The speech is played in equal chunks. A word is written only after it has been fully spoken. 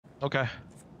Okay.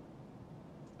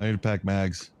 I need to pack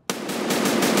mags.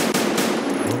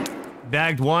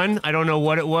 Bagged one. I don't know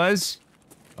what it was.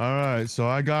 All right, so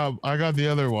I got the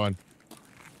other one.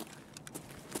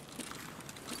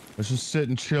 Let's just sit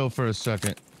and chill for a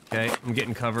second. Okay, I'm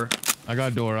getting cover. I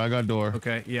got door.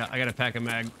 Okay, yeah, I gotta pack a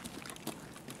mag.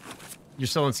 You're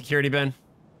still in security, Ben?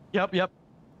 Yep.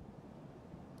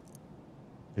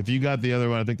 If you got the other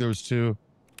one, I think there was two.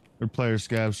 They're player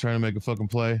scabs trying to make a fucking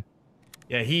play.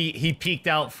 Yeah, he peeked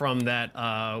out from that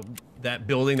that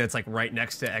building that's like right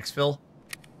next to exfil.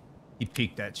 He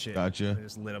peeked that shit. Gotcha. I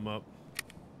just lit him up.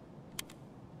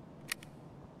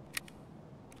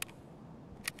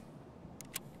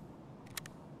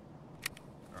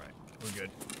 All right, we're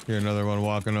good. Here, another one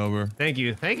walking over. Thank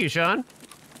you, Sean.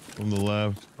 From the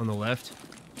left. On the left.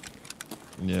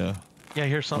 Yeah. Yeah,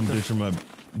 here's something.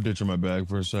 I'm ditching my bag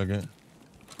for a second.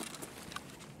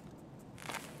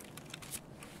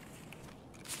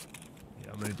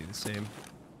 Yeah, I'm gonna do the same.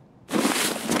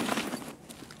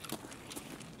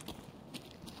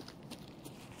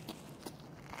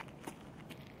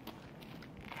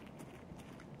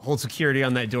 Hold security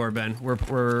on that door, Ben. We're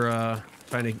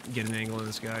trying to get an angle on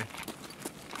this guy.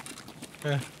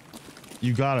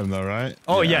 You got him though, right?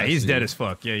 Oh yeah, I he's see. dead as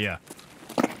fuck. Yeah.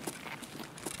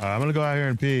 I'm gonna go out here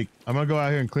and peek. I'm gonna go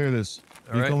out here and clear this.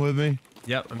 All You right. come with me?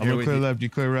 Yep, I'm I'm here gonna with clear you. left, you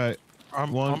clear right.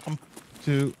 One,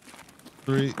 2,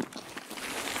 3.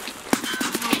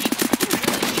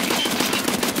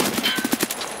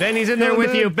 Ben, he's in there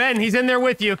with you. Ben, he's in there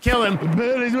with you. Kill him.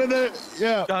 Ben, he's with it.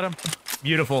 Yeah. Got him.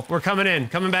 Beautiful. We're coming in.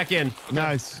 Coming back in.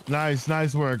 Nice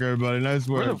work, everybody. Nice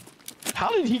work. How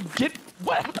did he get?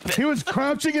 What happened? He was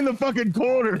crouching in the fucking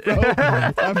corner, bro.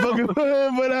 I fucking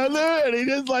went out there and he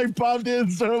just like popped in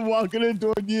and started walking in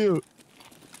toward you.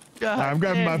 God, I'm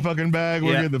grabbing my fucking bag.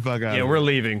 We're getting the fuck out. Yeah, of we're here.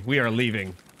 leaving. We are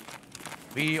leaving.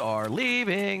 We are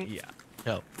leaving. Yeah.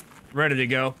 Yep. Ready to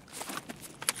go.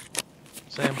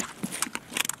 Same.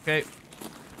 Okay.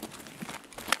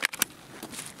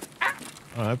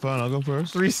 All right, fine. I'll go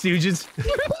first. Three Stooges.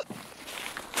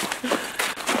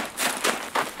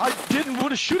 I didn't want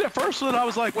to shoot at first, so then I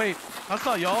was like, wait, that's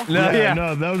not y'all.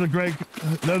 No, that was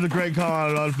a great call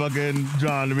out on fucking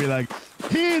John to be like,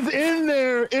 he's in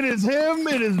there. It is him.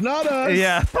 It is not us.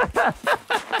 Yeah.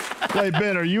 Wait,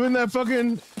 Ben, are you in that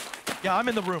fucking? Yeah, I'm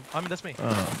in the room. That's me.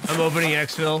 I'm opening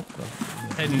exfil.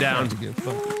 Heading down.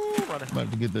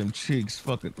 About to get them cheeks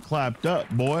fucking clapped up,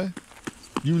 boy.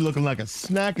 You looking like a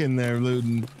snack in there,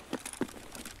 Luden.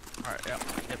 All right, yep.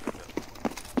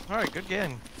 All right, good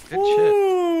game. Good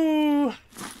Woo! shit.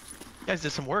 You guys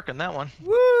did some work on that one.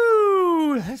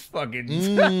 Woo! That's fucking.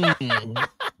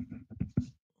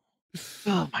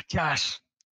 Oh my gosh.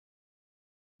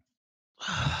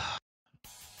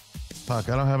 Fuck,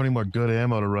 I don't have any more good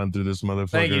ammo to run through this motherfucker.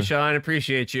 Thank you, Sean.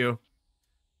 Appreciate you.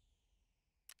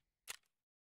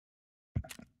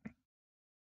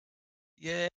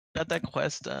 Yeah, got that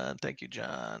quest done. Thank you,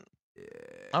 John.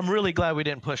 I'm really glad we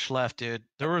didn't push left, dude.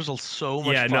 There was so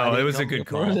much. Yeah, no, fighting it was a going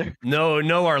good on call. there.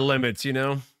 Know our limits, you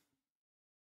know?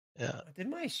 Yeah. Did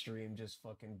my stream just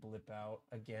fucking blip out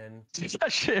again?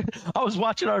 That shit. I was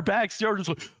watching our backs. They were just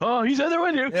like, oh, he's in there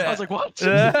with you. Yeah. I was like, what?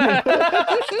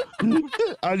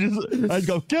 I'd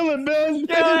go, kill him, man.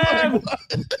 Kill him!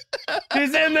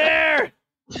 He's in there!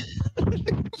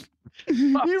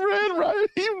 He ran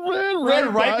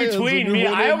Ran right by us between when me. you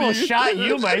I went in almost here. shot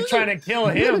you, Mike, trying to kill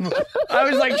him. I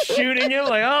was like shooting him,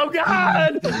 like, oh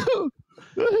god!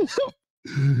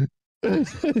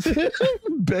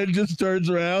 Ben just turns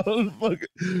around,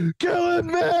 fucking, kill him,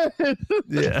 man.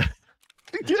 Yeah.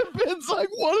 Ben's like,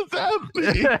 what is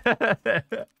happening?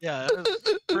 Yeah, it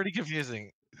was pretty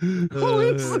confusing. Who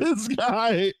is this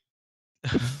guy?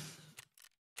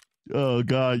 Oh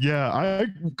god, yeah, I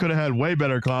could have had way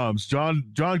better comms.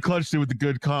 John clutched it with the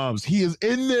good comms. He is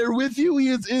in there with you. He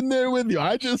is in there with you.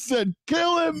 I just said,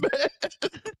 kill him, man.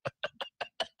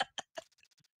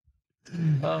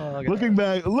 Oh, looking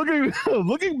back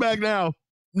now,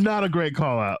 not a great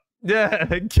call out. Yeah,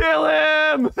 kill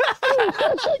him!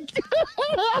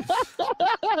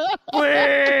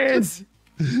 Please!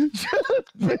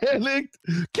 Just panicked.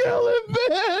 Kill him,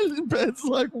 man. Ben's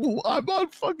like, I'm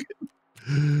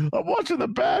watching the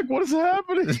back. What is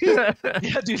happening? yeah,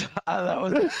 dude, that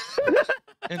was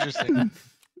interesting.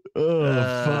 Oh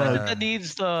fuck. That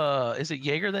needs the. Is it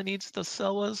Jaeger that needs to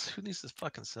sell us? Who needs to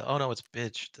fucking sell? Oh no, it's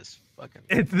bitch. This fucking.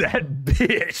 It's that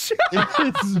bitch.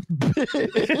 It's bitch.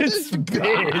 It's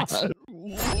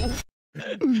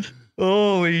bitch.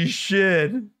 Holy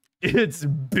shit. It's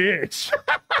bitch.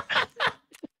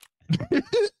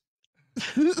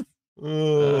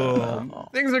 Oh.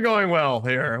 Things are going well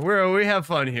here. We have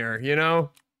fun here, you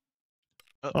know?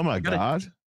 Oh my I got god.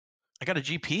 I got a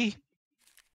GP.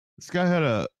 This guy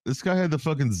had the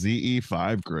fucking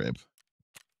ZE5 grip.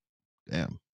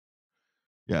 Damn.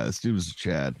 Yeah, this dude was a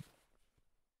Chad.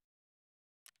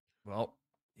 Well,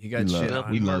 he got shit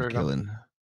on. We love Murdered him. killing.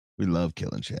 We love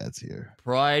killing Chads here.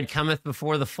 Pride cometh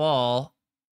before the fall.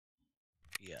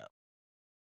 Yeah.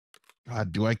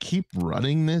 God, do I keep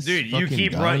running this? Dude, you fucking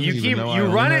keep gun run. You even keep though I you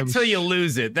only run it have till you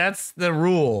lose it. That's the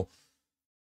rule.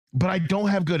 But I don't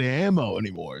have good ammo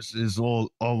anymore. Is all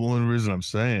one reason I'm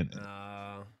saying it.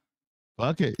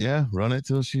 Fuck it, yeah, run it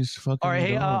till she's fucking. All right,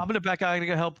 hey, gone. I'm gonna back out. I'm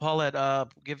gonna go help Paulette.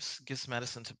 Give some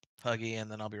medicine to Puggy, and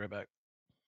then I'll be right back.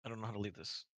 I don't know how to leave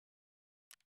this.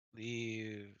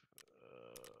 Leave.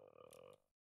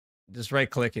 Just right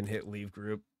click and hit leave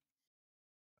group.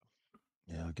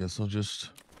 Yeah, I guess I'll just.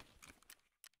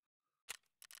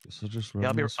 Yeah,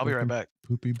 I'll be right back.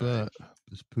 Poopy butt.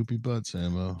 This poopy butts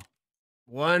ammo.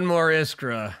 One more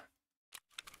Iskra.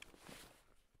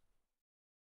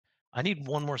 I need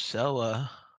one more Sella.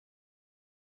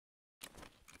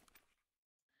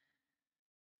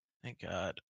 Thank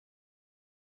God.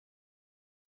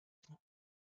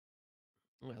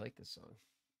 Oh, I like this song.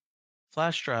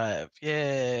 Flash drive.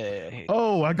 Yay.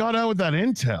 Oh, I got out with that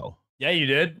intel. Yeah, you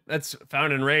did. That's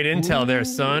found in raid intel there,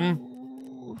 son.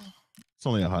 Ooh. It's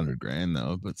only 100 grand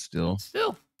though, but still.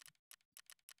 Still.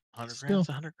 100 grand's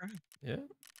 100 grand. Yeah.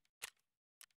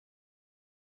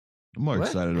 I'm more What?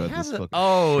 excited I about this have fucking.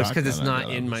 Oh, it's because it's shotgun I not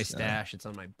got in on my this guy. stash. It's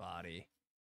on my body.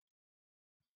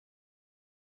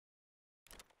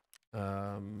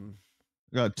 I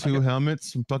got two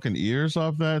helmets, some fucking ears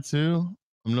off that too.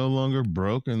 I'm no longer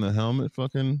broke in the helmet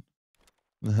fucking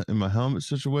in my helmet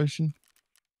situation.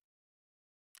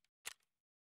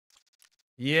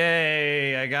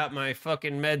 Yay! I got my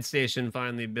fucking med station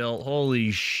finally built.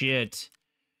 Holy shit!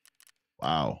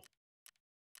 Wow.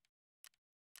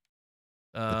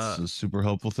 That's Uh, a super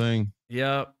helpful thing.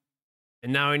 yep.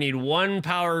 And now I need one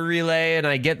power relay, and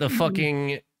I get the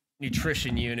fucking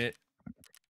nutrition unit.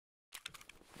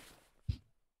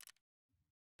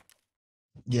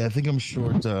 Yeah, I think I'm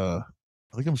short. I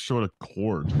think I'm short a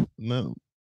cord. Isn't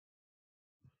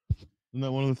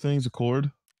that one of the things? A cord?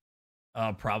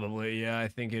 Probably. Yeah, I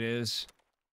think it is.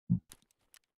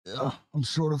 Yeah, I'm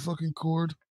short a fucking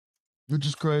cord, which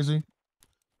is crazy.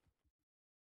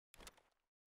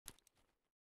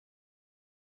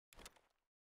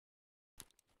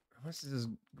 How much does this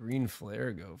green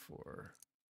flare go for?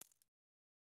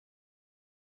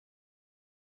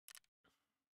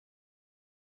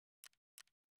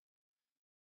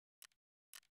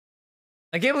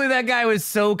 I can't believe that guy was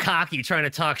so cocky trying to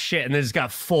talk shit and then just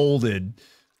got folded.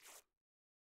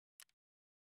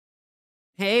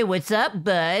 Hey, what's up,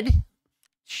 bud?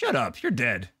 Shut up, you're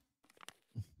dead.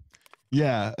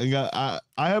 Yeah, I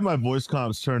have my voice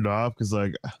comms turned off because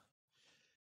like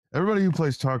everybody who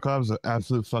plays Tarkov is an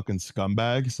absolute fucking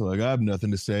scumbag. So like I have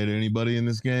nothing to say to anybody in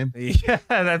this game. Yeah,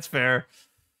 that's fair.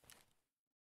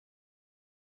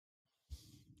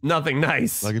 Nothing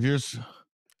nice. Like if you're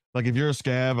a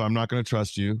scav, I'm not gonna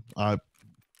trust you.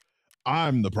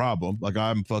 I'm the problem. Like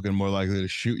I'm fucking more likely to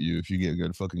shoot you if you get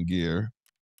good fucking gear.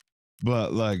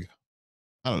 But like,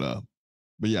 I don't know.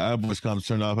 But yeah, I have voice comms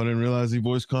turned off. I didn't realize he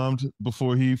voice commed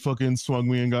before he fucking swung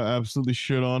me and got absolutely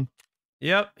shit on.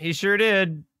 Yep, he sure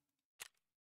did.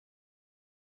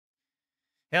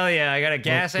 Hell yeah, I got a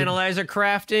gas analyzer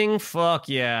crafting. Fuck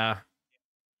yeah.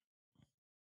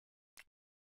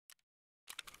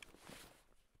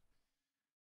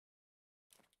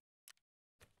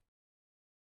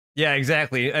 Yeah,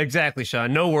 exactly. Exactly,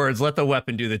 Sean. No words. Let the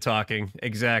weapon do the talking.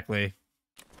 Exactly.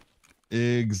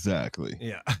 Exactly.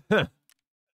 Yeah.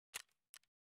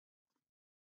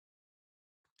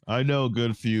 I know a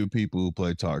good few people who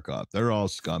play Tarkov. They're all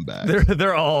scumbags.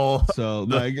 They're all So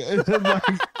like,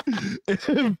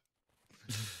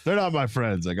 they're not my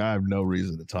friends. Like I have no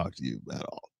reason to talk to you at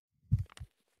all.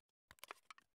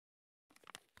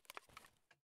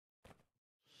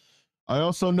 I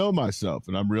also know myself,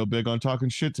 and I'm real big on talking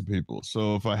shit to people.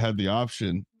 So if I had the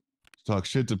option to talk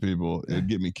shit to people, it'd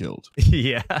get me killed.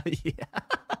 yeah, yeah.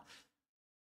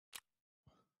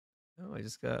 Oh, I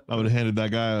just got. I would have handed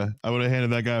that guy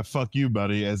a fuck you,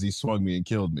 buddy, as he swung me and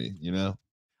killed me. You know.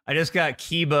 I just got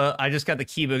Kiba. I just got the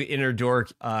Kiba inner door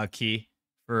key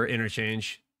for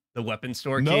interchange. The weapon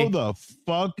store key. No, the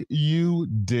fuck you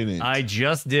didn't. I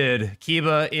just did.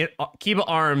 Kiba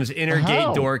Arms inner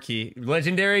gate door key.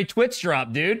 Legendary Twitch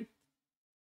drop, dude.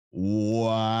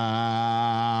 Wow.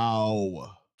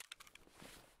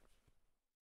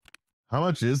 How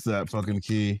much is that fucking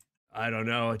key? I don't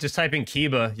know. Just type in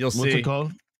Kiba. You'll see. What's it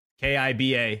called?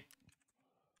 Kiba.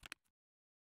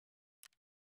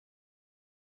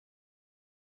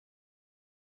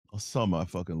 I'll sell my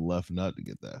fucking left nut to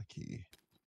get that key.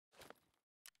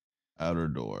 Outer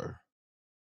door.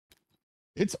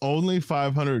 It's only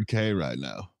 500K right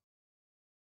now.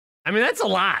 I mean, that's a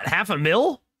lot.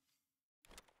 $500,000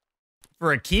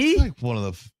 for a key? It's like one of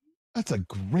the. That's a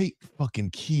great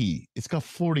fucking key. It's got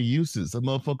 40 uses. That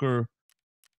motherfucker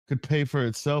could pay for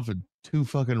itself in 2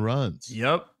 fucking runs.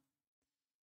 Yep.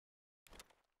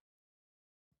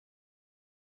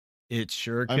 It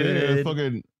sure could. I mean,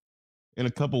 fucking in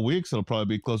a couple weeks, it'll probably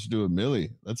be closer to $1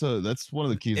 million. That's one of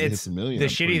the keys that hits $1 million. The I'm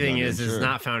shitty pretty thing goddamn is, sure. it's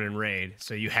not found in raid,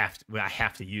 so you have to. I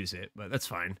have to use it, but that's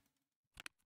fine.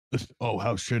 Oh,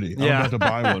 how shitty! Yeah. I'm about to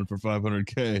buy one for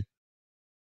 500K.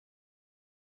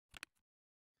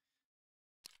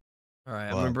 All right,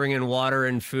 I'm gonna bring in water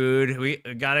and food.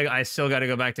 I still gotta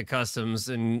go back to customs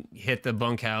and hit the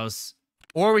bunkhouse,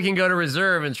 or we can go to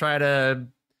reserve and try to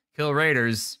kill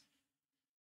raiders.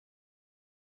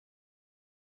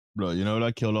 Bro, you know what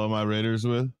I killed all my raiders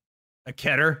with? A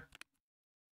Keter.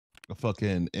 A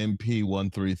fucking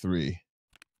MP133.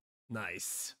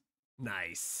 Nice.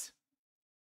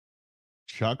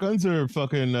 Shotguns are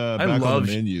fucking back on the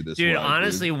menu this dude. week,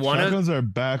 Honestly, dude. one shotguns are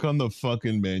back on the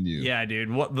fucking menu. Yeah, dude.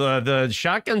 What the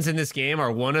shotguns in this game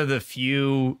are one of the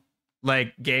few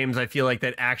like games I feel like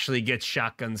that actually gets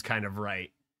shotguns kind of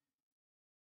right.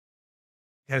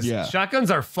 Because shotguns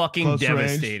are fucking Close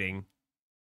devastating. Range.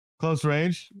 Close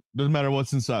range, doesn't matter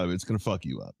what's inside of it, it's gonna fuck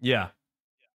you up. Yeah.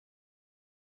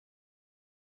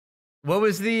 What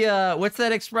was the what's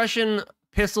that expression?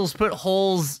 Pistols put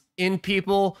holes in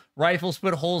people, rifles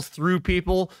put holes through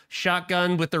people.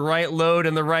 Shotgun with the right load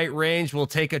and the right range will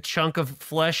take a chunk of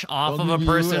flesh off of a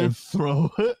person. And throw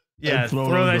it. Yeah,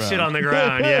 throw that shit on the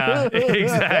ground. Yeah,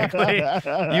 exactly.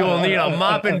 You will need a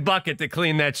mop and bucket to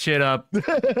clean that shit up.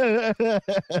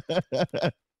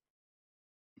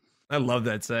 I love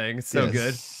that saying. It's so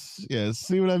good. Yeah,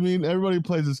 see what I mean? Everybody who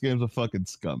plays this game's a fucking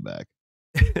scumbag.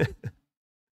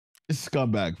 It's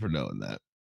scumbag for knowing that.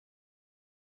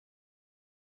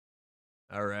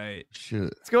 All right.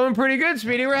 Shit. It's going pretty good,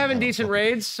 Speedy. We're having decent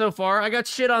raids so far. I got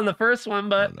shit on the first one,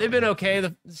 but they've been okay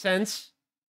since.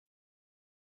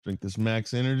 Drink this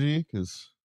max energy because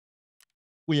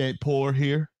we ain't poor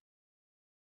here.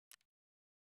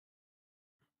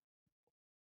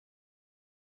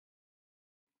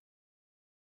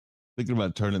 Thinking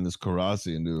about turning this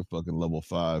Karasi into a fucking level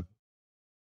 5.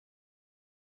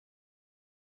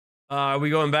 Are we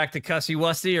going back to Cussy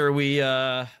Wussy, or are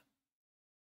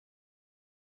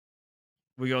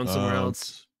we going somewhere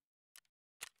else?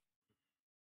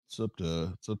 It's up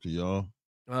to y'all.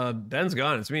 Ben's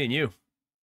gone. It's me and you.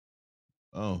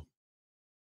 Oh.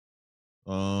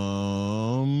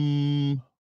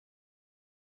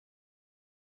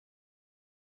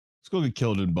 Let's go get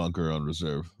killed in bunker on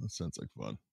reserve. That sounds like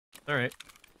fun. All right.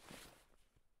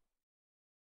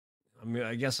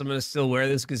 I guess I'm gonna still wear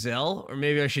this gazelle, or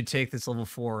maybe I should take this level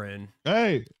 4 in.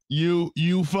 Hey, you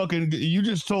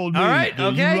just told me. All right,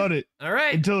 that okay. You run it. All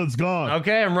right. Until it's gone.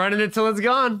 Okay, I'm running it till it's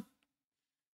gone.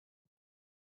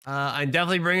 I'm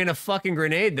definitely bringing a fucking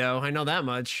grenade, though. I know that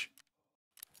much.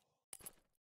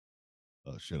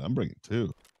 Oh shit, I'm bringing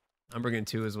 2. I'm bringing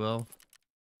 2 as well.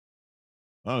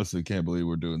 Honestly, can't believe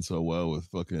we're doing so well with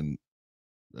fucking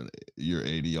your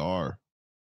ADR.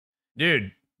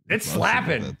 Dude, it's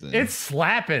slapping. It's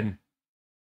slapping.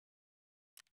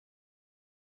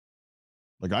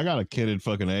 Like, I got a kitted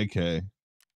fucking AK. It's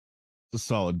a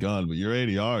solid gun, but your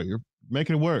ADR, you're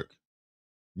making it work.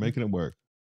 Making it work.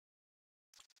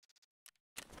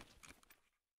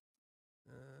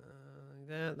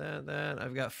 That.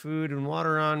 I've got food and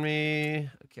water on me.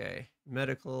 Okay.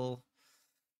 Medical.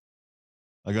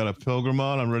 I got a pilgrim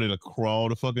on. I'm ready to crawl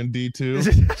to fucking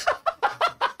D2.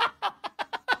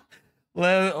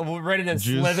 I'm ready to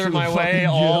slither my way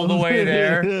all the way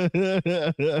there.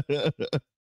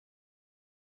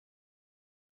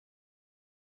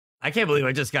 I can't believe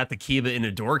I just got the Kiba in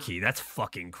a door key. That's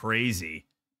fucking crazy.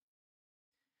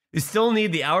 You still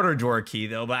need the outer door key,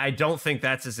 though, but I don't think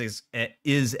that's as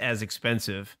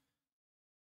expensive.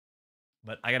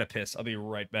 But I gotta piss. I'll be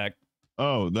right back.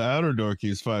 Oh, the outer door key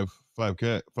is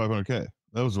 500K.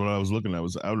 That was what I was looking at,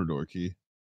 was the outer door key.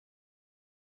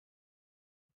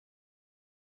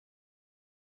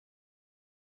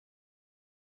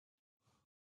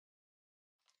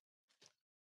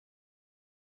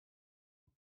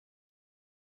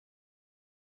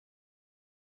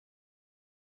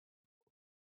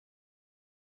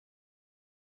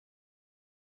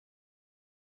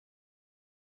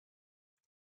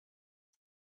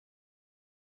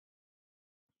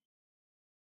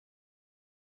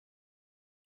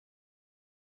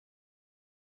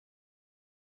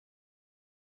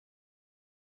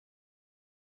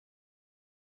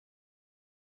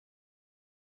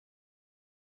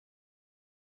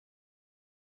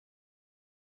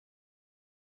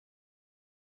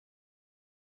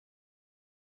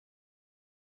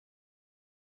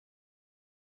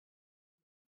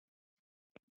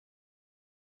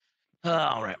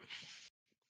 All right.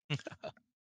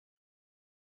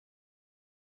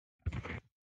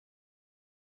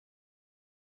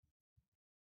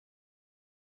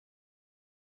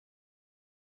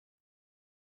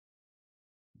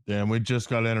 Damn, we just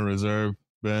got in a reserve,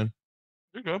 Ben.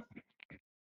 You're good.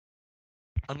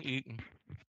 I'm eating.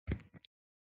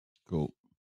 Cool.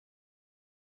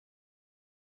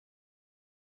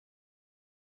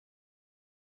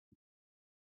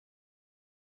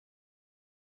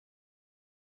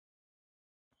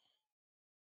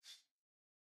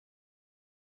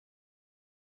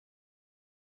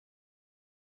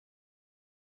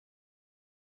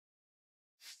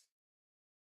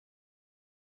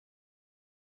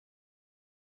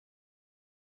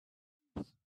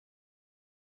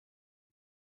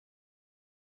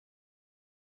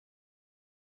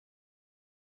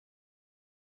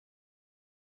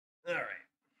 All right.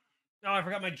 Oh, I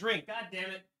forgot my drink. God damn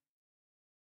it.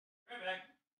 Right back.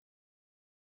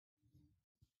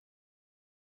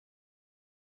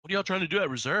 What are y'all trying to do at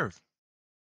reserve?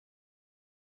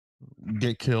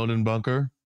 Get killed in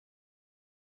bunker.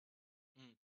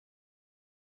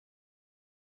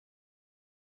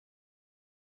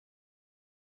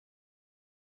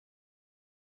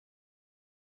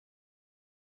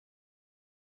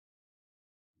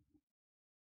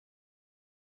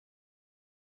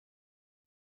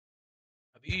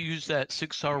 Have you used that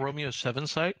 6-star Romeo 7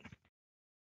 site?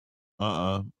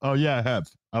 Oh yeah, I have.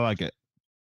 I like it.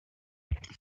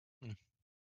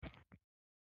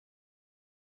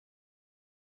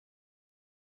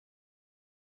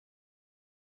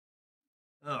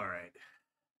 All right.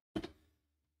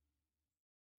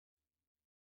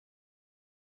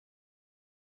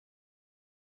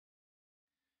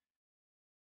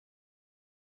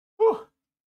 Whew.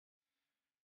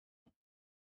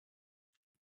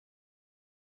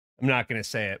 I'm not going to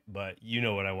say it, but you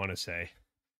know what I want to say.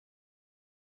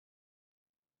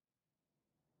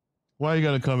 Why you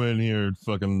gotta come in here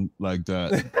fucking like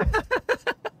that?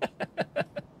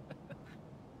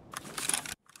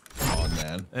 Oh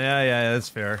man. Yeah, that's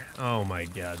fair. Oh my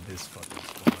god, this fucking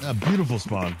spawn. A beautiful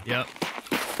spawn. Yep.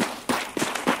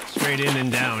 Straight in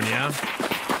and down, yeah?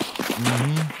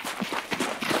 Mm-hmm.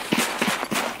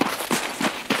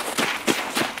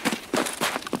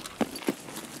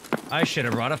 I should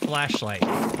have brought a flashlight.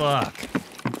 Fuck.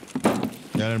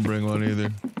 Yeah, I didn't bring one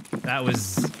either. That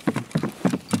was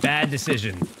bad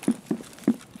decision.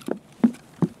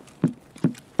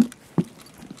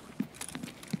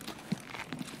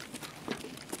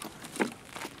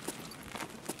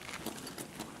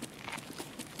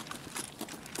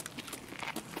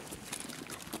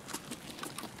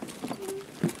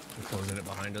 We're closing it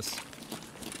behind us.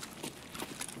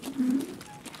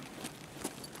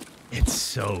 It's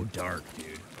so dark,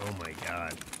 dude. Oh my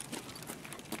god.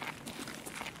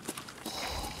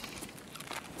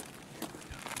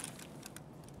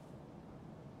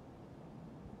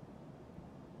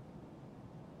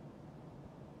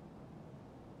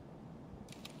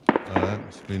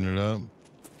 Alright, speeding it up.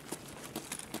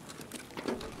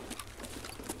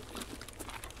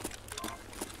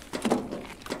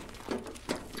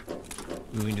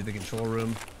 Moving to the control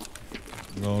room.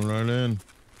 Going right in.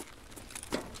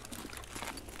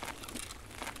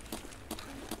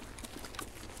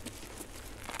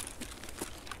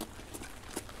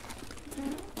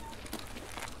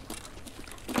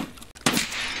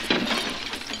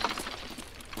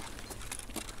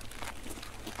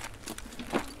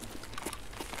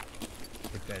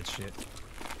 Hit that shit.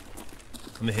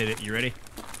 I'm gonna hit it. You ready?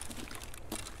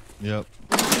 Yep.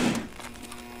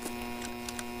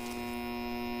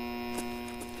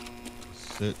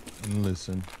 Sit and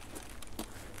listen.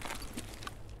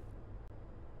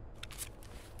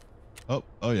 Oh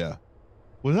yeah.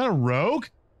 Was that a rogue?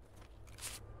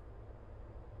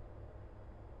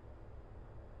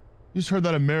 You just heard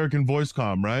that American voice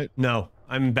comm, right? No,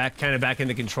 I'm kind of back in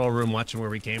the control room watching where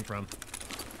we came from.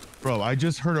 Bro, I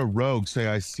just heard a rogue say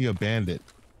I see a bandit.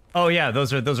 Oh yeah,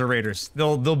 those are raiders.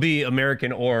 They'll be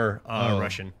American or Oh.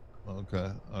 Russian.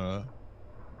 Okay, alright.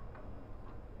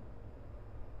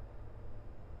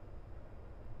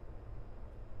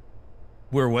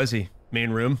 Where was he?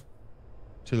 Main room?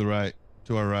 To the right.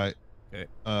 To our right. Okay.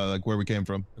 Like where we came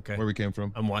from. Okay. Where we came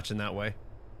from. I'm watching that way.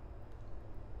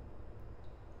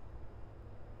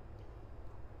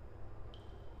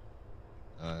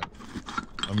 Alright.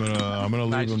 I'm gonna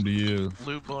leave Nice. them to you.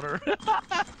 Loot boner.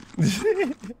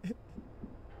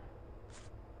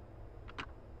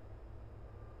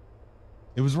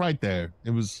 It was right there.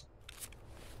 It was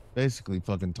basically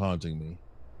fucking taunting me.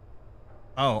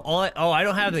 I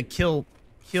don't have the kill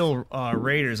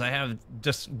raiders. I have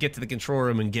just get to the control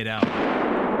room and get out.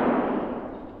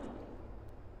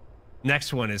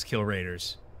 Next one is kill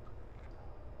raiders.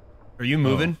 Are you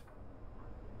moving?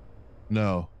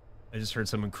 No. I just heard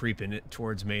someone creeping it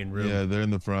towards main room. Yeah, they're in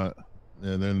the front.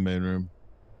 Yeah, they're in the main room.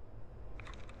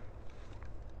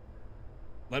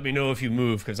 Let me know if you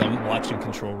move, because I'm watching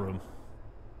control room.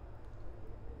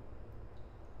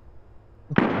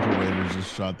 The Raiders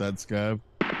just shot that scab.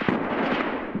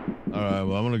 All right,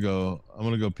 well, I'm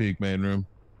gonna go peek main room.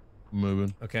 I'm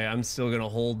moving. Okay, I'm still gonna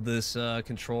hold this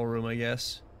control room, I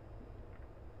guess.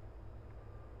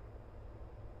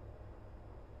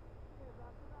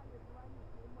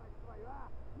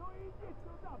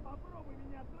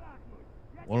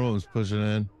 One of them's pushing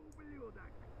in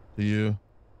to you.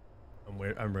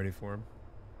 I'm ready for him.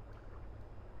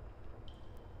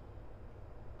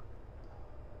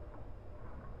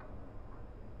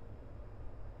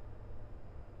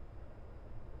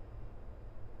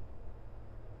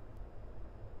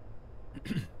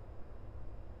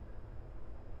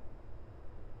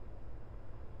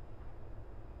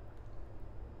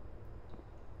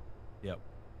 Yep.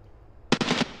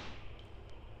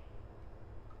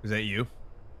 Is that you?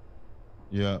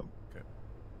 Yeah. Okay.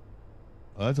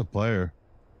 Oh, that's a player.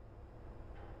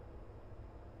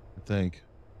 I think.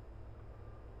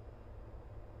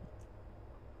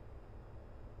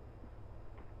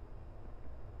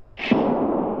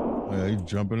 Oh yeah, he's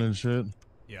jumping and shit.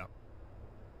 Yeah.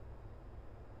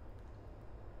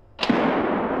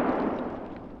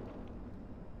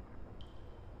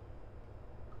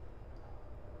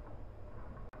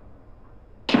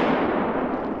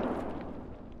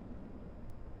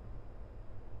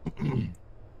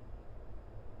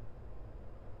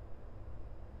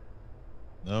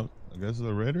 No, I guess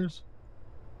the Raiders.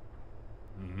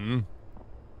 Mm-hmm.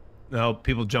 No,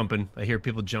 people jumping. I hear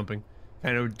people jumping.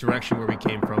 Kind of direction where we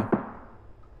came from.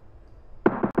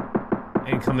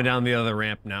 And coming down the other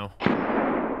ramp now.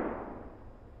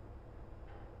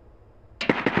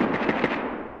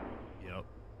 Yep.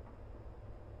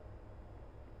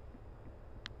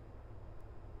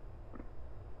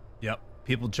 Yep.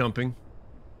 People jumping.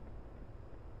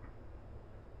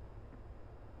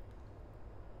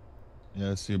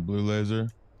 Yeah, I see a blue laser.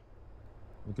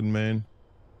 Looking main.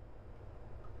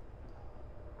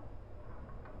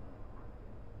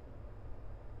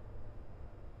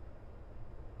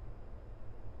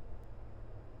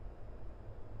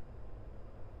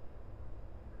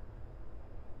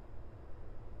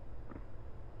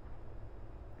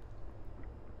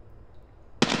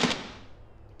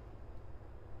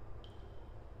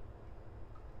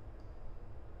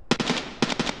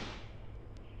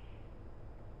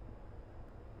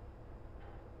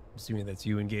 Assuming that's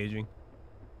you engaging.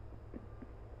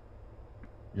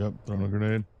 Yep, throwing a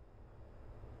grenade.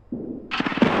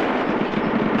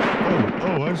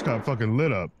 Oh, I just got fucking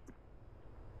lit up.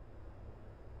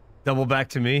 Double back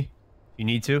to me. You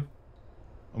need to.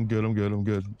 I'm good.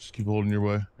 Just keep holding your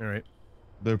way. All right.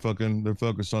 They're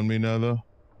focused on me now though.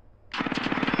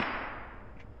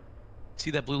 See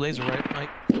that blue laser, right,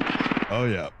 Mike? Oh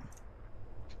yeah.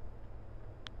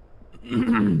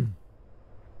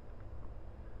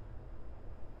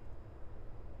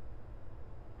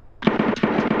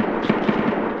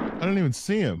 I didn't even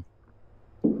see him.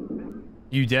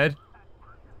 You dead?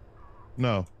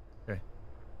 No. Okay.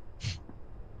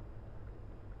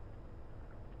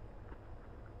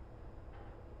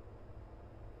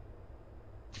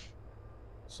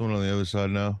 Someone on the other side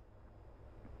now.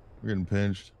 We're getting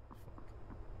pinched.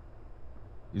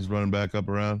 He's running back up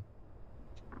around.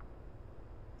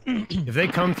 If they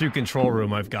come through control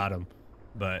room, I've got them.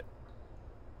 But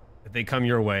if they come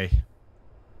your way,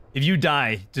 if you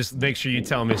die, just make sure you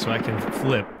tell me so I can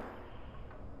flip.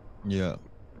 Yeah.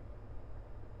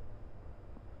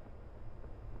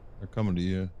 They're coming to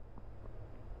you.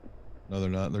 No, they're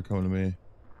not. They're coming to me.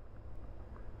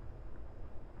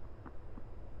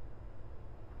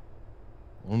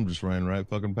 One just ran right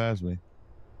fucking past me.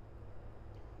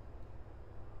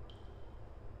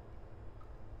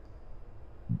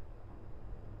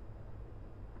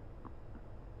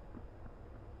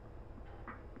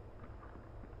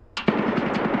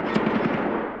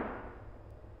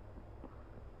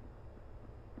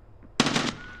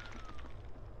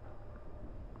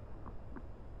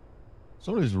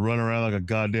 Somebody's running around like a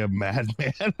goddamn madman.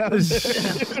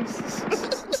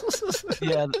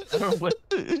 Yeah, I don't know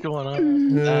what's going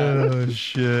on. Oh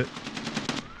shit!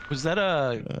 Was that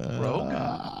a rogue?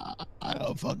 I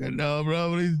don't fucking know,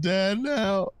 bro. But he's dead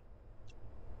now.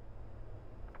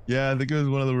 Yeah, I think it was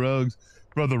one of the rogues.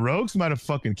 Bro, the rogues might have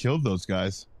fucking killed those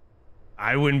guys.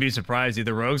 I wouldn't be surprised.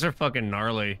 The rogues are fucking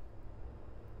gnarly.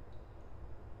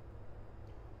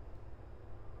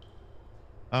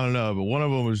 I don't know, but one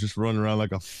of them was just running around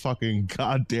like a fucking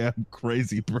goddamn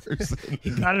crazy person. He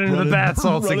got into the bath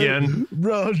salts again.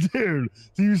 Bro, dude,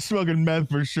 he was smoking meth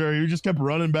for sure. He just kept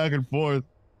running back and forth.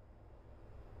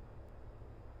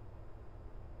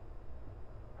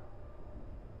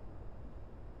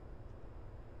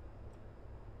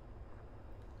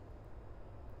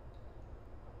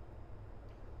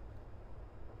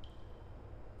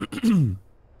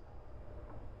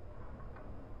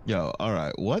 Yo, all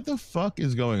right. What the fuck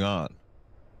is going on?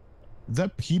 Is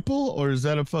that people or is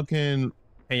that a fucking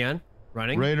Hang on.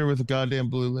 Running. raider with a goddamn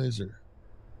blue laser?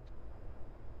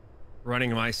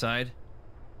 Running my side.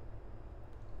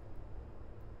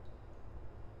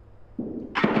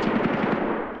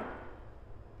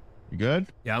 You good?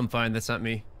 Yeah, I'm fine. That's not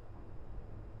me.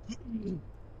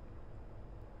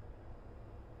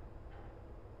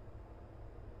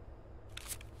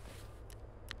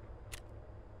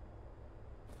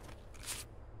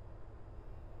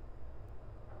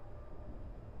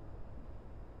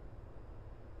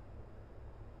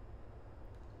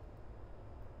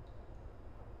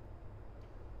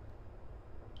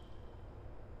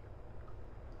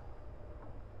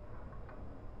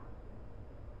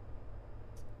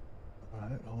 All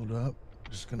right, hold up.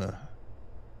 Just gonna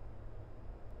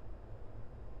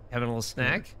Having a little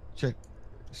snack? check.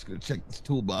 Just gonna check this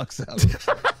toolbox out. Just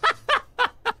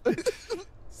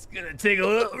gonna take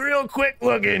a real quick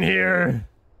look in here.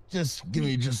 Just give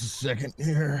me just a second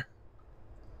here.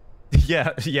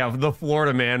 Yeah, the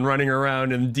Florida man running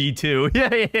around in D2.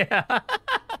 Yeah.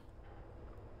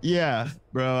 Yeah,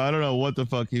 bro. I don't know what the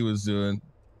fuck he was doing.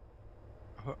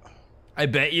 I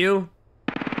bet you.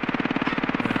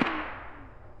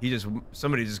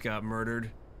 Somebody just got murdered.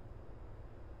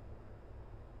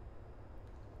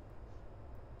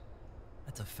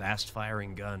 That's a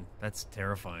fast-firing gun. That's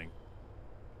terrifying.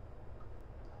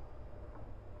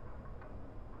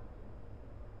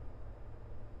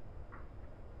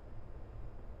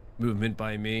 Movement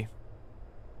by me.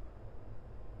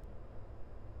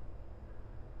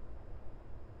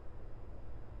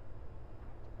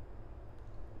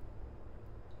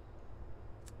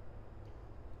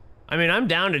 I mean, I'm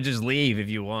down to just leave if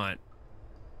you want.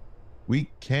 We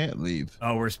can't leave.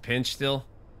 Oh, where's Pinch still?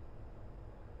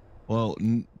 Well,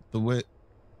 the way.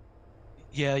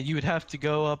 Yeah, you would have to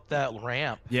go up that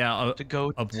ramp Yeah, to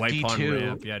go up to White D2. Pond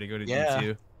ramp. Yeah, to go to Yeah.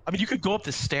 D2. I mean, you could go up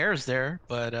the stairs there,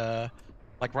 but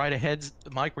like right ahead,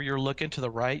 Mike, where you're looking to the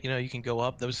right, you know, you can go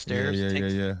up those stairs.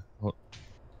 Yeah.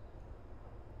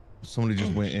 Somebody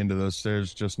just went into those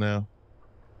stairs just now.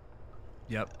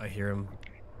 Yep, I hear him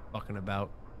fucking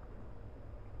about.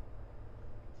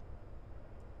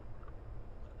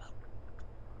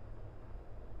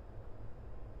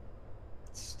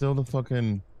 Still the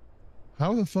fucking.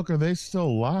 How the fuck are they still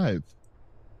alive?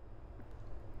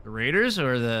 The Raiders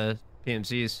or the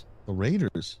PMCs? The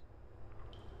Raiders.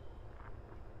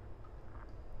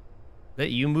 That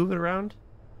you moving around?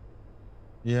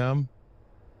 Yeah, I'm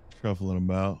shuffling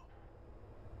about.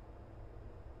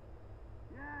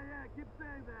 Yeah, keep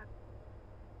saying that.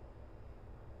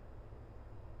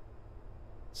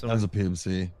 Someone, That's a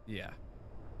PMC. yeah.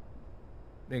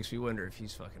 Makes me wonder if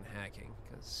he's fucking hacking,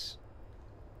 because...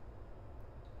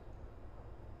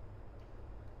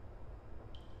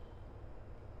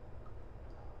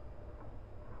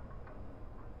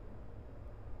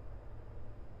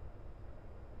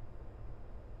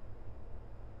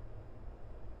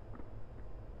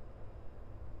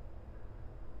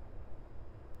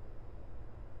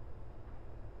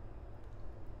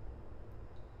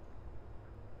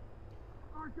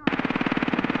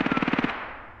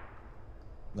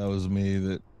 That was me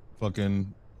that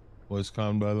fucking voice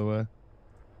con, by the way.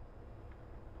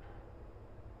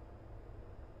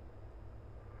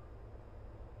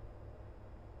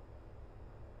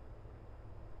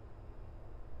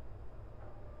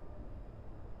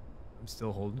 I'm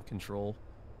still holding control.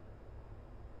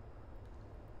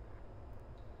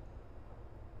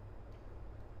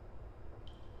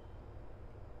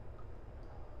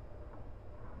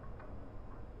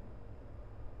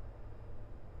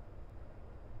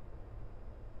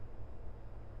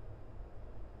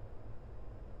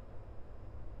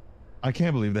 I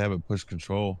can't believe they haven't pushed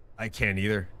control. I can't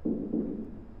either.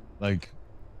 Like,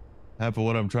 half of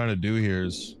what I'm trying to do here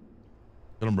is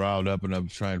get them riled up and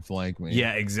try and flank me.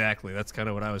 Yeah, exactly. That's kind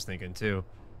of what I was thinking, too.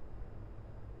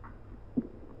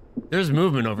 There's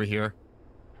movement over here.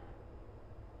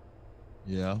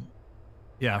 Yeah.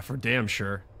 Yeah, for damn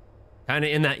sure. Kind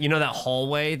of in that, you know, that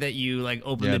hallway that you, like,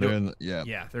 open Yeah, the door? they're in the, yeah.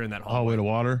 Yeah, they're in that Hallway hallway. to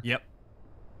water? Yep.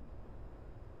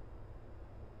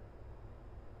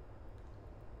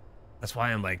 That's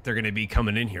why I'm like, they're going to be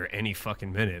coming in here any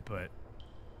fucking minute, but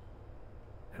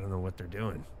don't know what they're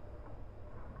doing.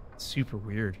 It's super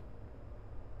weird.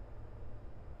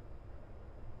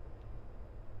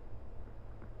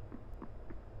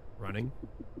 Running.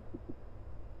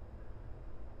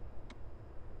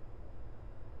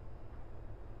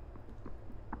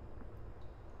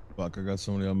 Fuck, I got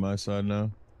somebody on my side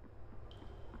now.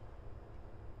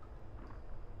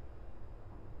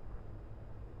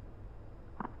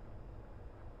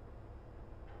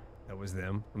 That was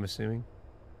them, I'm assuming.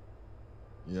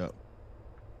 Yep.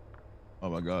 Oh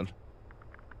my god.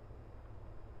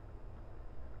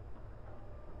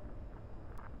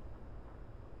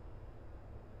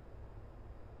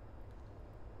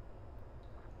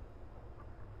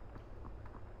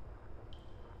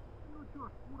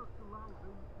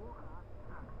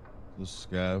 The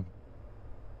scav.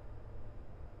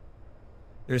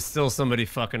 There's still somebody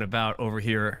fucking about over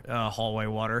here, hallway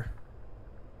water.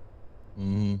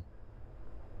 Mm-hmm.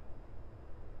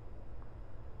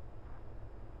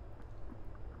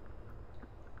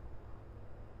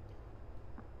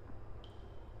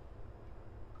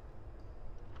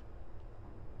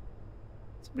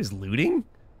 Somebody's looting?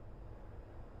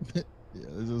 Yeah,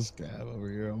 there's a scab over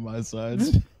here on my side,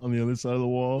 on the other side of the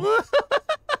wall.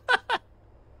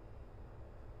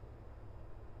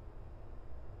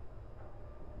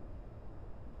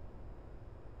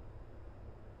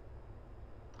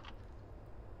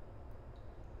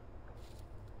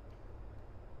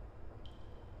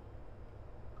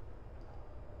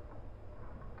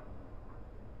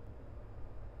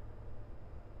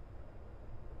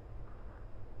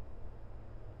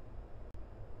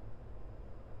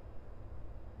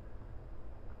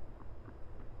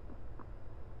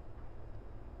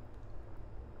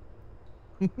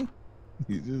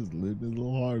 He just lived his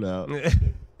little heart out.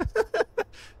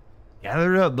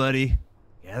 Gather it up, buddy.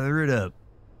 Gather it up.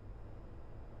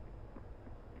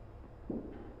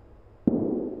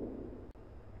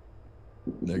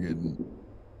 They're getting.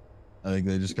 I think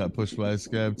they just got pushed by a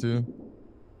scab too.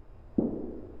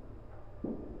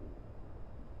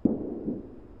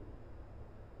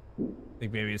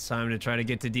 Think maybe it's time to try to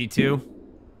get to D2?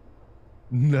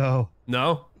 No, No?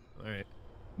 All right.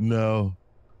 no.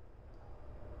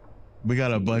 We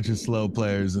got a bunch of slow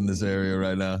players in this area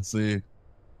right now. See,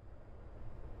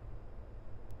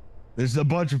 there's a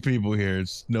bunch of people here.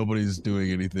 It's nobody's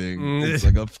doing anything. It's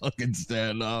like a fucking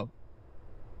standoff.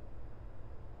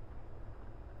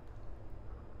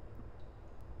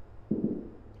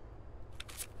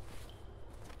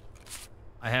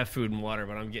 I have food and water,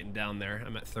 but I'm getting down there.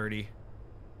 I'm at 30.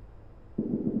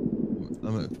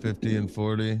 I'm at 50 and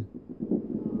 40.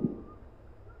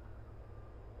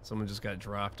 Someone just got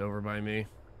dropped over by me.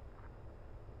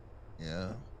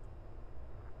 Yeah.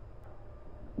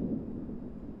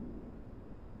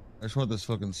 I just want this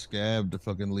fucking scab to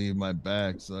fucking leave my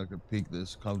back so I could peek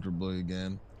this comfortably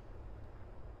again.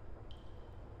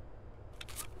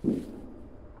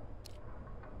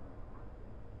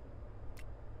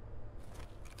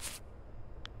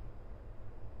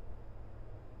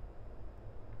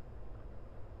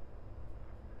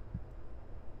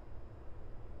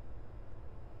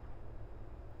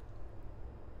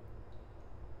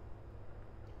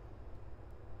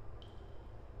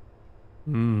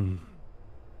 Hmm.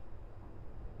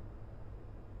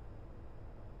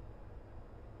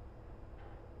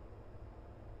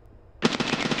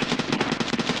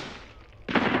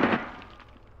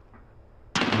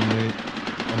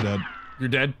 I'm dead. You're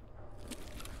dead?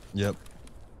 Yep.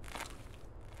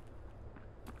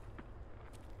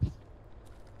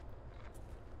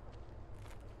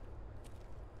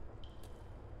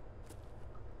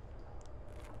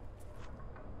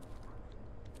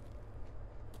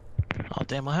 Oh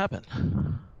damn! What happened?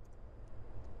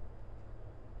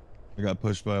 I got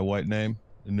pushed by a white name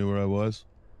and knew where I was.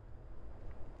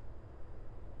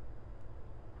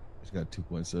 He's got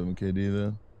 2.7 KD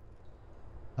though.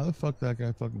 How the fuck that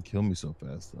guy fucking killed me so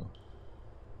fast though?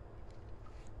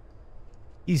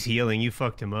 He's healing. You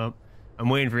fucked him up. I'm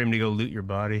waiting for him to go loot your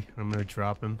body. I'm gonna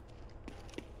drop him.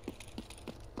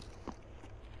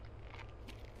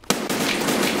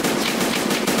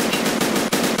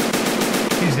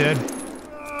 He's dead.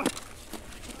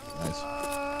 Nice.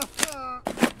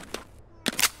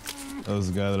 That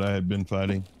was the guy that I had been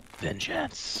fighting.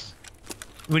 Vengeance.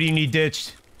 What do you need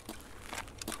ditched?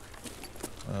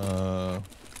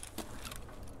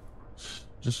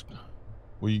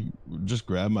 Just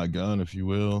grab my gun if you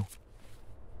will.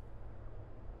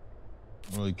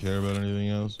 I don't really care about anything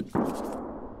else.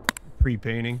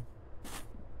 Pre-painting.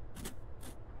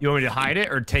 You want me to hide it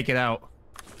or take it out?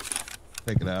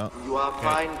 Take it out. You are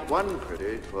fined 1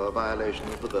 credit for a violation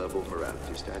of the verbal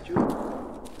morality statute.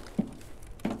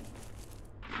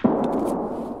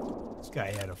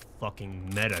 guy had a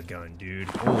fucking meta gun, dude.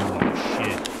 Holy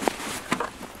shit.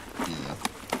 Yeah.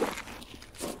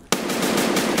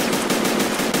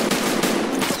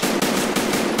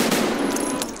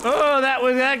 Oh,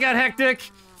 that got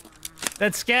hectic.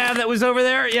 That scav that was over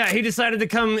there, yeah, he decided to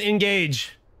come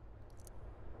engage.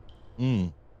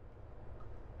 Mm.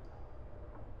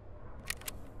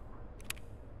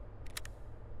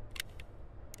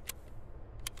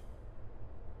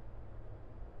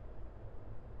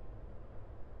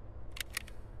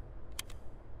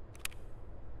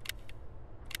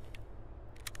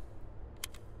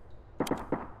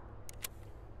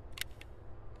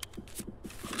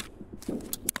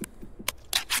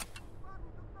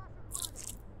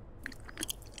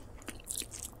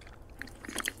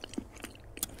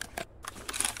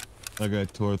 That guy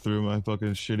tore through my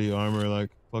fucking shitty armor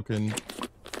like fucking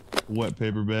wet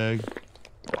paper bag.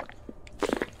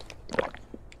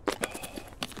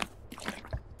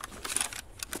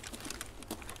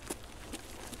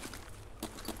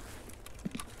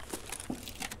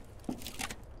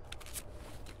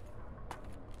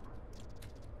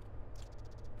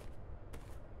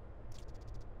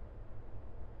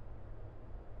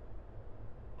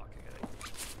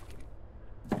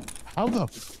 How the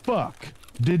fuck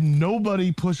did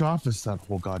nobody push office that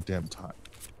whole goddamn time?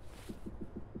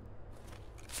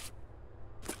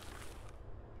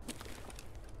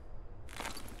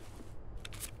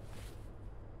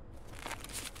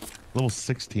 Level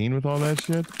 16 with all that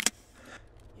shit?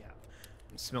 Yeah.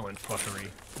 I'm smelling fuckery,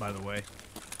 by the way.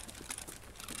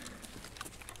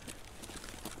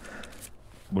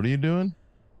 What are you doing?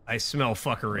 I smell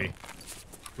fuckery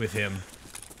with him.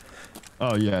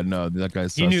 Oh yeah, no, that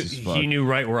guy's He sus as fuck. knew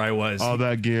right where I was. All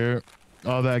that gear.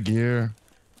 All that gear.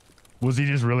 Was he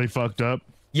just really fucked up?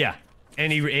 Yeah.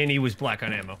 And he was black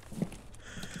on ammo.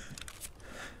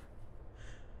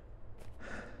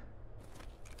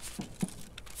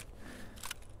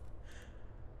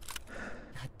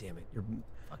 God damn it. Your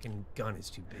fucking gun is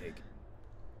too big.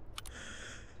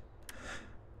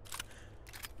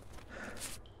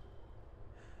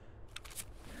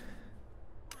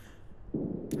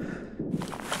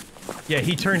 Yeah,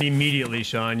 he turned immediately,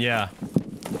 Sean. Yeah.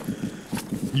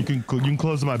 You can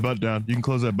close my butt down. You can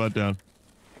close that butt down.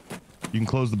 You can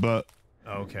close the butt.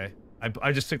 Oh, okay.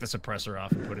 I just took the suppressor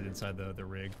off and put it inside the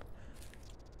rig.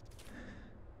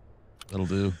 That'll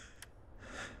do.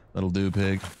 That'll do,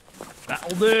 pig.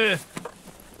 That'll do.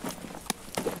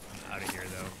 I'm out of here,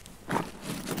 though.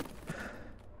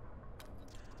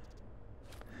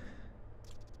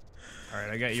 All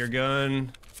right, I got your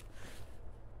gun.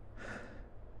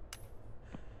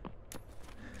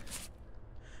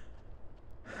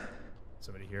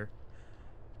 Somebody here.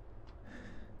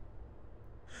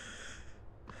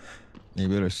 You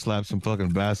better slap some fucking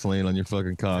Vaseline on your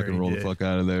fucking cock and Already roll did. the fuck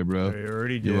out of there, bro. I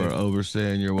already did. You are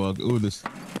overstaying your welcome. Ooh, this.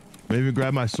 Maybe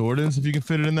grab my sword in, if you can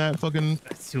fit it in that fucking.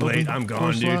 It's too late. I'm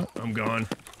gone, dude. slot. I'm gone.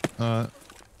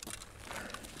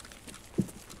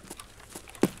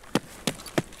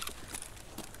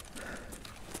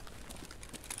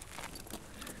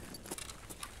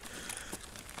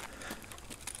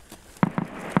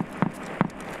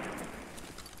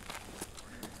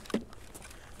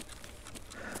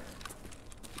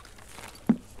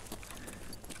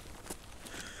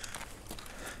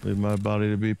 Leave my body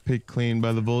to be picked clean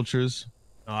by the vultures.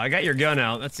 Oh, I got your gun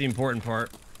out. That's the important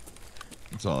part.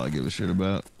 That's all I give a shit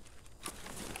about.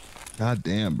 God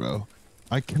damn, bro.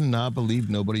 I cannot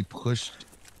believe nobody pushed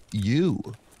you.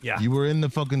 Yeah. You were in the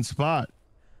fucking spot.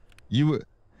 You were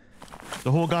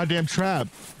the whole goddamn trap.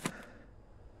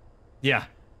 Yeah.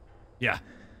 Yeah.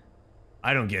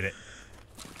 I don't get it.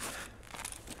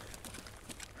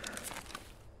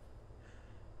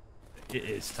 It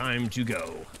is time to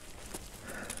go.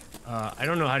 I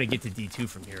don't know how to get to D2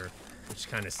 from here, which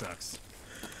kind of sucks.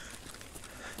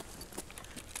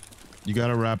 You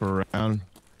gotta wrap around.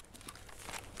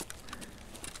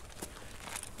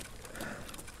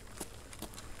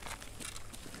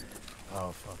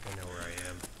 Oh, fuck, I know where I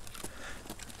am.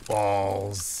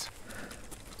 Balls.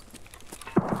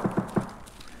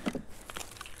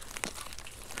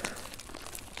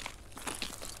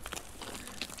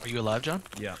 Are you alive, John?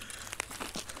 Yeah.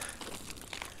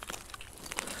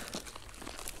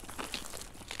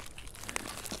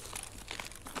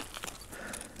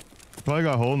 Probably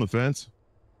got a hole in the fence.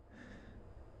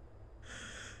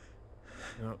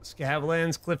 No,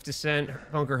 Scavlands, cliff descent,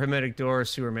 bunker, hermetic door,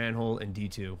 sewer manhole, and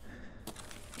D2.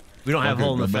 We don't have Okay,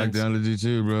 hole in go the back fence. down to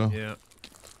D2, bro. Yeah.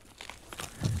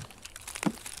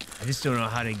 I just don't know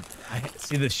how to...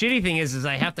 see, the shitty thing is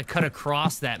I have to cut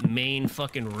across that main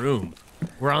fucking room.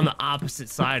 We're on the opposite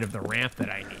side of the ramp that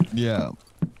I need. Yeah.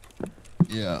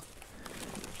 Yeah.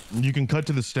 You can cut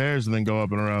to the stairs and then go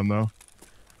up and around though.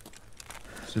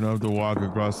 So you don't have to walk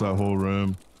across that whole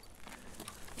room.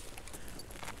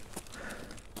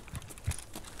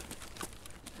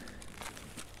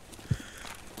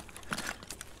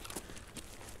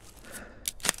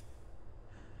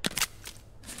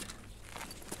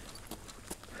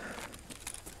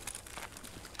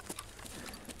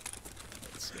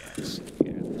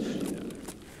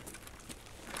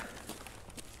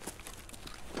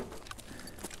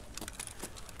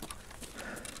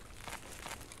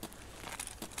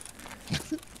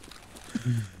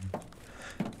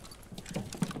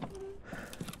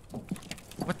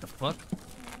 What the fuck?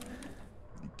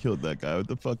 Killed that guy with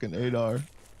the fucking 8R.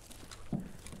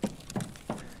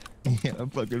 Yeah,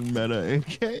 fucking meta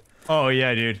AK. Oh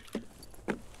yeah, dude.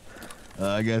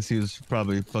 I guess he was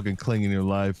probably fucking clinging to your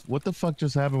life. What the fuck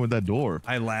just happened with that door?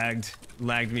 I lagged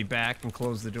me back and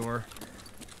closed the door.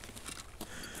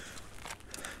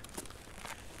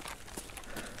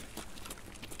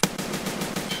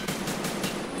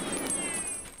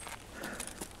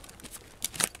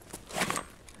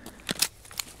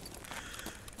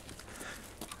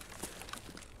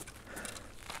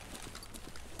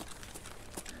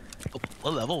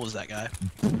 What level was that guy?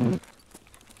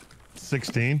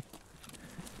 16.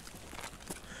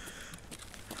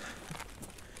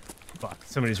 Fuck,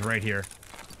 somebody's right here.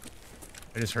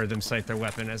 I just heard them sight their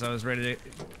weapon as I was ready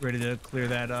to clear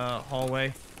that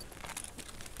hallway.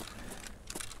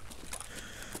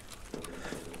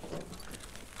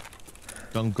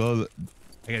 Don't go.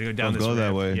 I gotta go down this go ramp.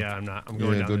 that way. Yeah, I'm not. I'm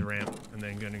going Yeah, down the ramp and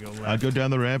then gonna go left. I'd go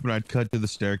down the ramp and I'd cut to the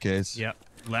staircase. Yep,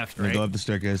 left, And right. go up the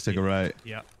staircase, take a right.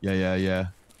 Yep. Yeah.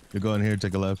 You're going here,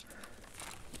 take a left.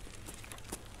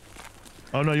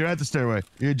 Oh no, you're at the stairway.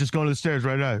 You're just going to the stairs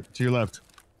right now, to your left.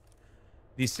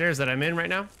 These stairs that I'm in right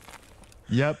now?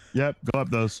 Yep. Go up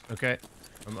those. Okay.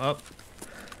 I'm up.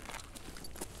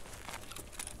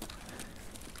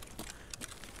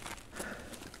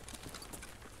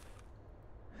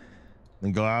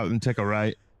 Then go out and take a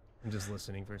right. I'm just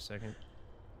listening for a second.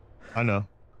 I know.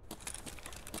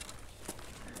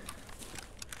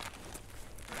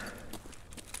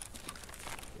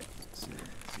 Yeah, see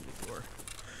the door.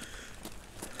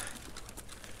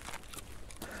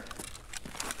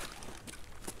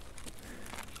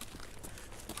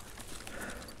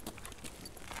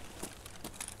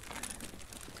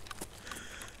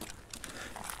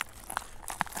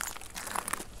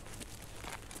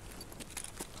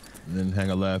 And then hang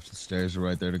a left. The stairs are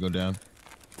right there to go down.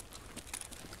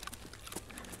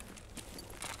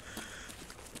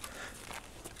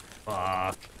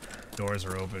 Fuck. Doors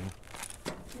are open.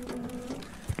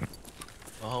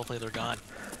 Well, hopefully they're gone.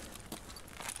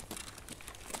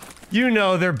 You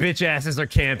know their bitch asses are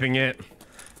camping it.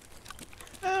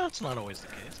 That's not always the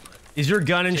case. But Is your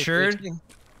gun insured?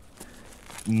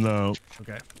 No.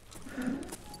 Okay.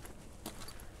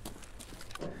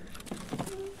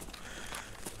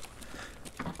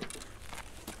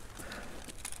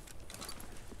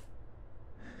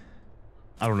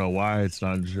 I don't know why it's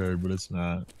not insured, but it's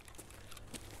not.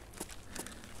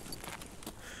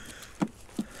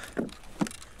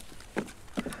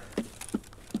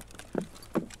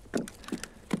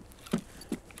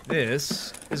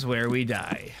 This is where we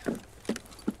die.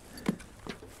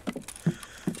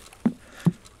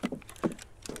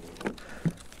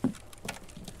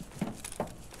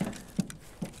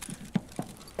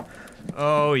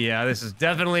 Oh yeah, this is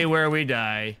definitely where we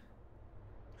die.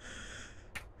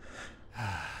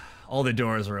 All the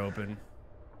doors are open.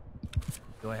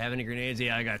 Do I have any grenades?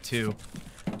 Yeah, I got 2.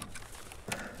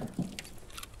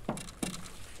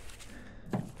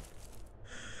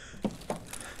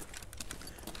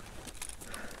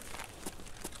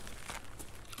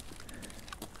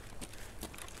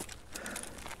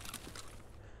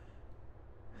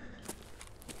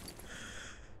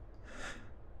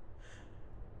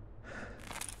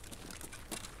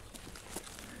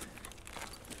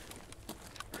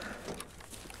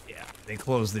 They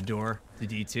closed the door to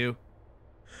D2.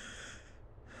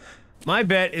 My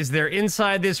bet is they're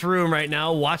inside this room right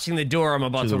now watching the door I'm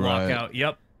about to walk out.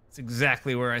 Yep. It's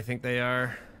exactly where I think they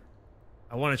are.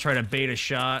 I want to try to bait a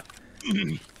shot.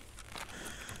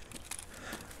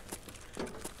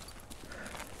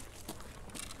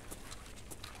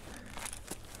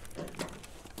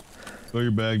 Throw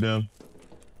your bag down.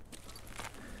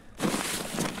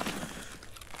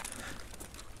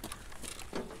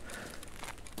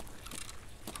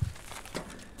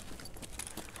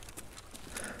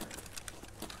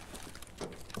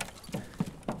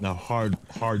 Now hard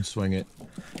swing it.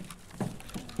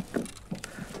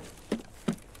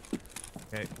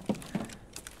 Okay.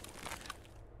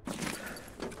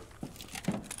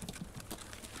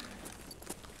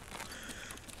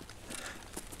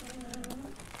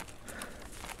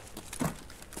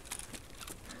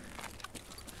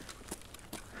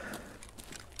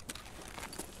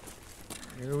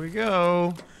 we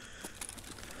go.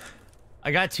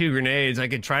 I got 2 grenades. I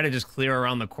could try to just clear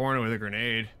around the corner with a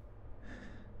grenade.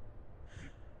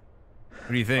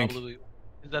 What do you think? Probably.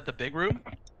 Is that the big room?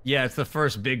 Yeah, it's the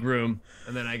first big room,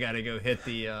 and then I gotta go hit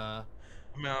the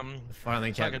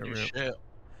filing it's not cabinet gonna do room. shit.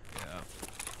 Yeah.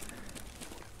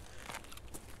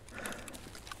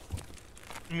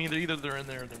 I mean, either they're in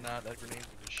there or they're not. That grenades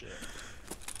will do shit.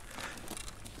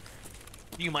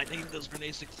 You might need those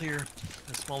grenades to clear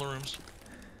the smaller rooms.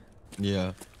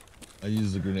 Yeah. I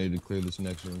use the grenade to clear this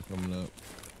next room coming up.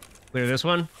 Clear this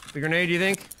one? The grenade, you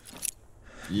think?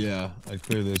 Yeah, I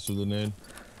clear this with a grenade.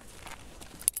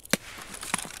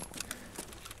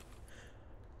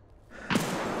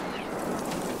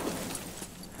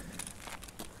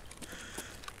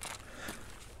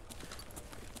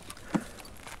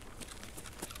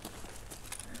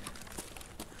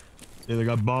 Yeah, they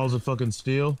got balls of fucking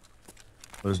steel.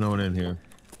 There's no one in here.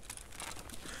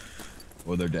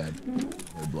 Or they're dead.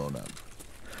 They're blown up.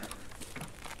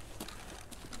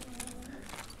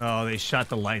 Oh, they shot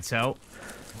the lights out.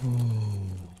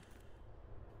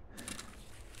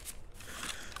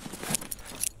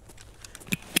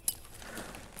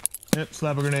 Yep,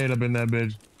 slap a grenade up in that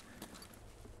bitch.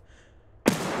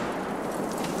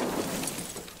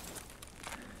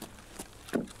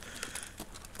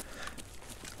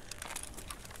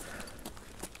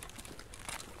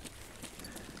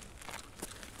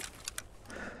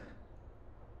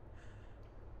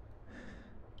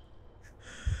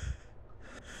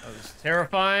 That was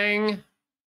terrifying.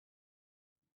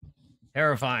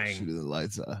 Terrifying. Shooting the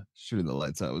lights out. Shooting the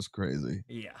lights out was crazy.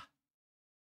 Yeah.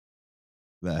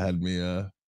 That had me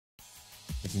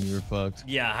thinking you were fucked.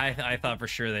 Yeah, I thought for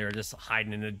sure they were just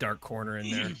hiding in a dark corner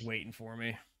in there waiting for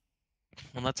me.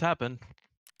 Well, that's happened.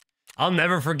 I'll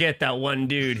never forget that one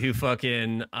dude who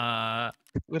fucking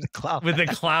With a cloud. with the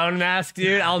clown mask,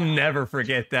 dude. I'll never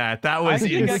forget that. That was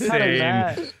actually got kinda insane.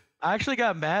 mad. I actually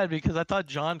got mad because I thought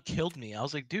John killed me. I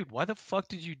was like, dude, why the fuck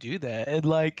did you do that? And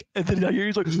like, and then I hear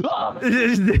he's like, ah!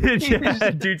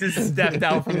 Yeah, dude just stepped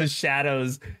out from the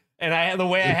shadows. And the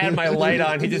way I had my light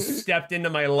on, he just stepped into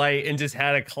my light and just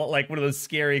had like one of those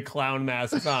scary clown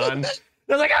masks on. I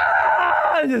was like,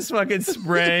 ah! Just fucking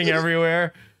spraying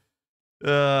everywhere.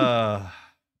 Well,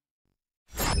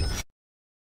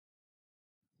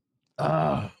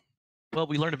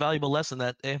 we learned a valuable lesson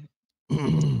that day.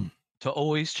 To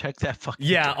always check that fucking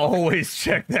Yeah, door. always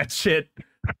check that shit.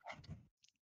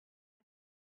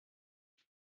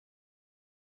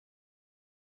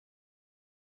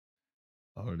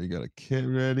 Already got a kit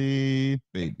ready.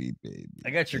 Baby. I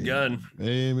got your gun.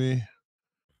 Baby.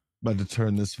 About to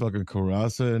turn this fucking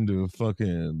Karasa into a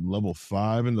fucking level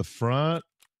 5 in the front.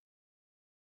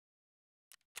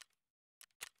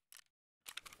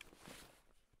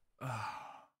 Oh,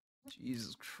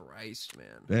 Jesus Christ,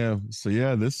 man. Damn. So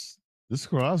yeah, this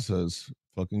Karasa is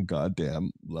fucking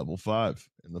goddamn level 5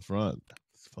 in the front.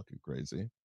 It's fucking crazy.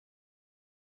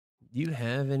 Do you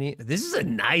have any? This is a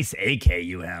nice AK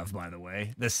you have, by the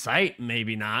way. The sight,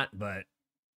 maybe not, but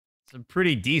it's a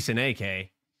pretty decent AK.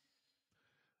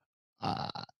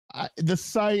 The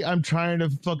sight I'm trying to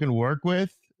fucking work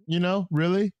with, you know,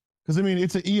 really? Because I mean,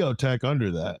 it's an EOTech under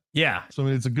that. Yeah. So I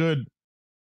mean, it's a good,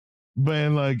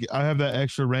 but like I have that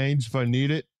extra range if I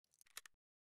need it.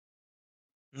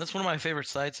 And that's one of my favorite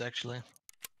sites, actually.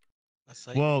 That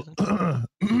site Well,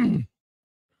 using.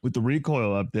 with the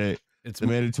recoil update, It's they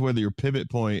made it to where your pivot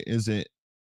point isn't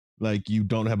like you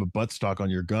don't have a buttstock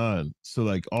on your gun. So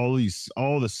like all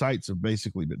the sights have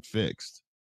basically been fixed.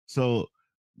 So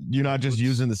you're not just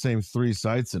using the same 3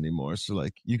 sights anymore. So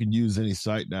like you can use any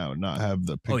sight now and not have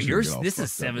the picture. Oh, yours. get all This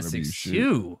is fucked up whenever you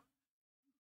shoot. 7.62.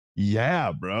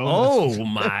 Yeah, bro. Oh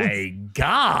my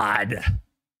god.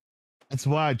 That's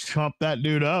why I chopped that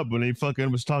dude up when he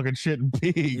fucking was talking shit in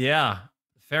Peak. Yeah.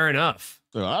 Fair enough.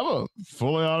 So I'm a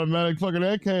fully automatic fucking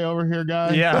AK over here,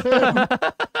 guys. Yeah.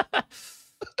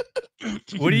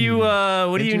 What do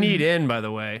you need in, by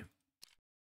the way?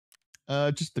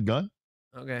 Just the gun.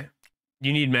 Okay.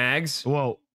 You need mags?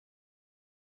 Well,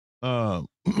 well,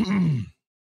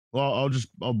 I'll just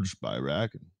buy a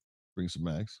rack and bring some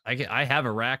mags. I have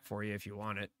a rack for you if you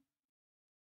want it.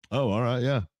 Oh, all right,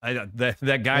 yeah.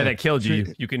 That guy Yeah, that killed you,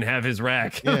 treat- you can have his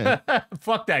rack. Yeah.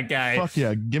 Fuck that guy. Fuck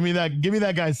yeah, give me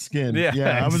that guy's skin. Yeah.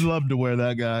 Yeah, I would love to wear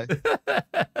that guy.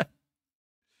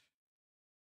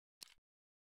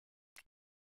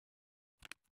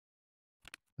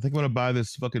 I think I'm gonna buy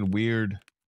this fucking weird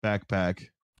backpack.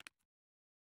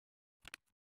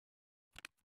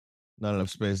 Not enough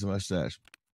space in my stash.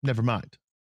 Never mind.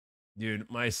 Dude,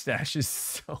 my stash is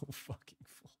so fucking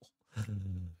full.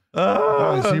 All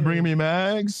right, so you bringing me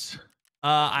mags?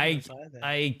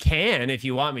 I can if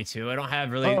you want me to. I don't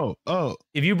have really. Oh,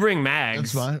 If you bring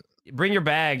mags, that's fine. bring your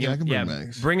bag. Yeah, I can bring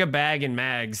mags. Bring a bag and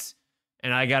mags,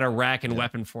 and I got a rack and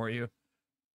weapon for you.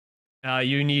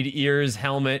 You need ears,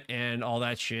 helmet, and all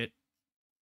that shit.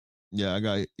 Yeah, I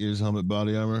got ears, helmet,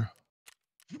 body armor.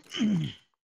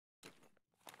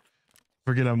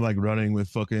 Forget I'm like running with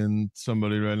fucking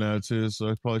somebody right now too, so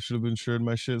I probably should have insured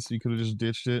my shit so you could have just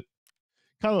ditched it.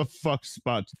 Kind of a fucked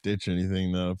spot to ditch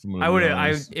anything though. I would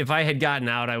have. If I had gotten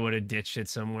out, I would have ditched it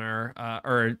somewhere. I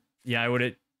would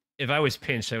have. If I was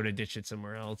pinched, I would have ditched it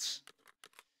somewhere else.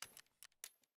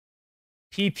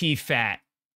 PP fat.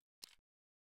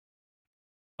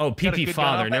 Oh, PP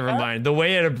father. Never mind. The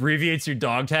way it abbreviates your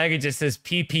dog tag, it just says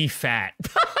PP fat.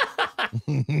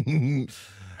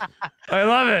 I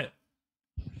love it.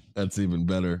 That's even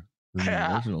better than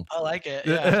the original. I like it.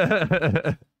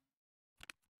 Yeah.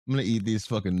 I'm gonna eat these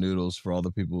fucking noodles for all the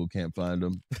people who can't find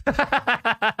them.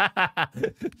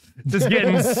 Just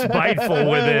getting spiteful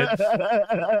with it.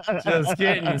 Just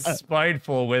getting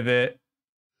spiteful with it.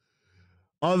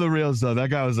 On the reals though, that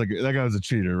guy was a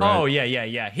cheater, right? Oh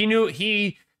yeah.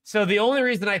 So the only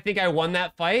reason I think I won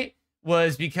that fight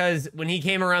was because when he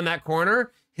came around that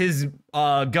corner, his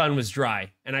gun was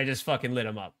dry, and I just fucking lit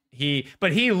him up. He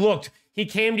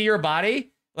came to your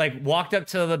body, like walked up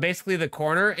to basically the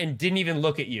corner and didn't even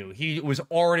look at you. He was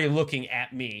already looking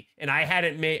at me, and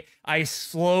I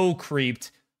slow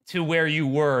creeped to where you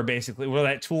were, basically where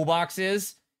that toolbox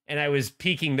is, and I was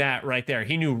peeking that right there.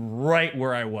 He knew right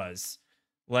where I was.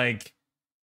 Like,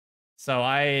 so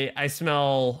I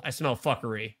smell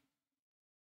fuckery.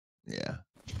 Yeah.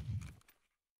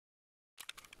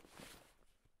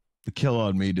 The kill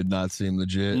on me did not seem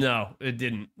legit. No, it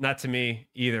didn't. Not to me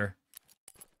either.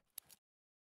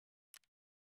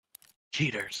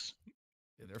 Cheaters.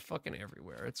 Yeah, they're fucking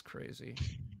everywhere. It's crazy.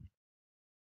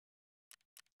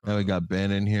 Now we got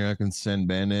Ben in here. I can send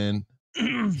Ben in.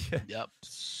 Yep.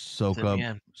 Soak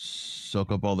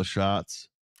up all the shots.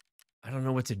 I don't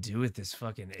know what to do with this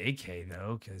fucking AK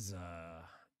though, because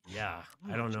yeah,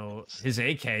 I don't know. His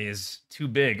AK is too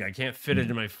big. I can't fit it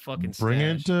in my fucking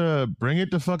stash. Bring it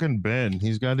to fucking Ben.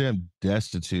 He's goddamn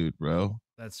destitute, bro.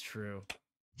 That's true.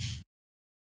 Is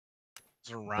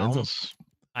there rounds?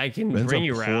 I can Ben's bring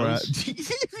you rounds. You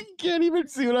can't even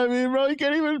see what I mean, bro. You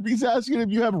can't even. He's asking if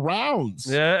you have rounds.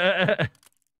 Yeah.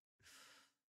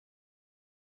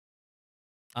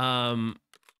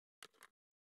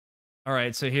 All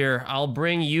right, so here, I'll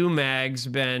bring you mags,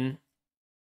 Ben,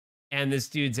 and this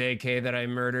dude's AK that I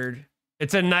murdered.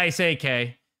 It's a nice AK.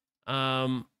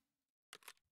 Yeah,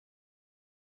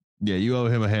 you owe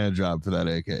him a hand job for that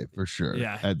AK for sure.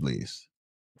 Yeah. At least.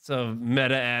 It's a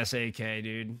meta ass AK,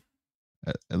 dude.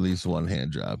 At least one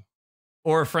hand job.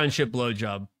 Or a friendship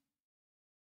blowjob.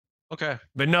 Okay.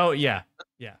 But no, yeah.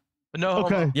 But no.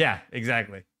 Okay. Homo. Yeah,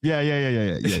 exactly.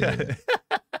 Yeah.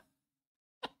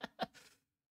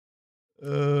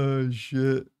 Oh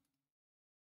shit.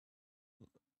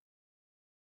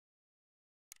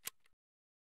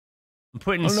 I'm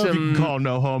putting I don't know if you some. can call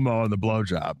no homo on the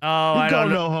blowjob. Oh, You I can call don't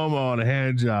know. no homo on a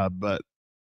hand job, but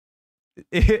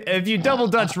If you double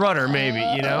Dutch rudder, maybe,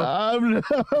 you know?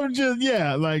 I'm just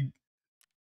like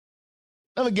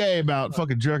nothing gay about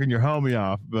fucking jerking your homie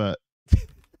off, but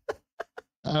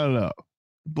I don't know.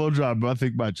 Blowjob, I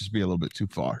think, might just be a little bit too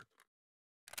far.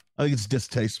 I think it's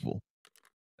distasteful.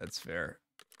 That's fair.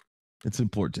 It's in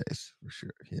poor taste for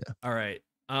sure. Yeah. All right.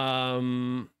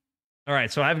 All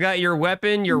right, so I've got your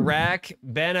weapon, your rack.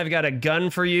 Ben, I've got a gun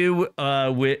for you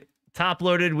with top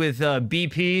loaded with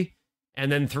BP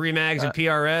and then 3 mags of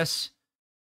PRS.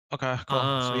 Okay.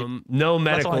 Cool. Sweet. No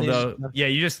medical all I need. though. Yeah,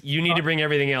 you need to bring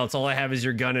everything else. All I have is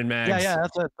your gun and mags. Yeah,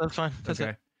 that's it. That's fine. That's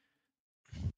Okay.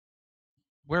 it.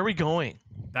 Where are we going?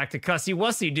 Back to Cussy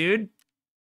Wussy, dude.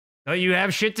 Oh, you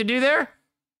have shit to do there?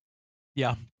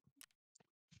 Yeah.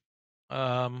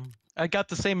 I got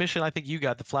the same mission I think you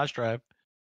got, the flash drive.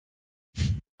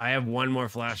 I have one more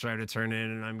flash drive to turn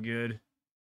in and I'm good.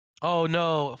 Oh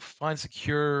no, find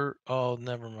secure. Oh,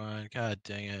 never mind. God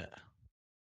dang it.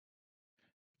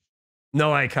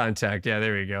 No eye contact. Yeah,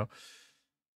 there we go.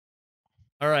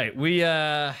 All right, we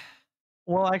Well,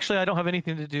 actually, I don't have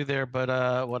anything to do there,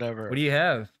 but whatever. what do you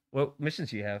have? What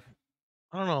missions do you have?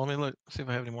 I don't know. Let me look. See if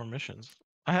I have any more missions.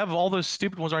 I have all those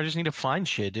stupid ones where I just need to find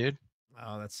shit, dude.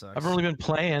 Oh, that sucks. I haven't really been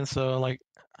playing, so like,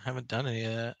 I haven't done any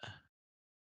of that.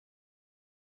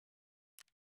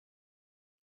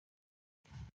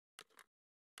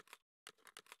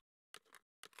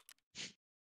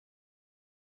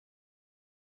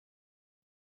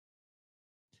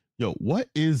 Yo, what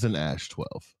is an Ash 12?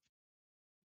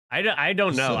 I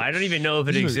don't know. So, I don't even know if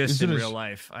it is it a- exists is it in a real sh-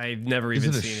 life. I've never Is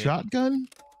even it a seen it. shotgun?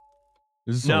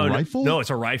 Is this No, a rifle? No, it's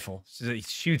a rifle. So it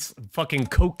shoots fucking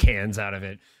Coke cans out of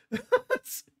it.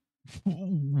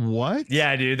 What?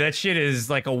 Yeah, dude, that shit is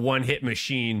like a one-hit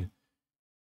machine.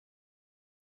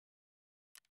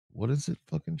 What does it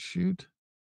fucking shoot?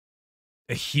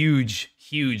 A huge,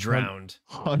 huge Hun- round.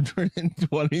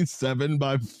 127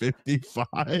 by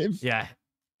 55? Yeah.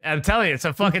 I'm telling you, it's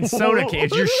a fucking soda can.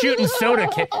 You're shooting soda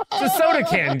can. It's a soda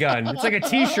can gun. It's like a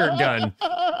t-shirt gun.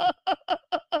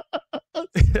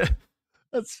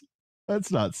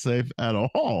 That's not safe at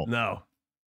all. No.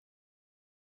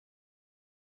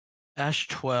 Ash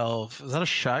 12. Is that a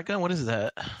shotgun? What is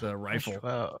that? It's a rifle. Ash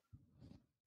 12.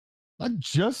 I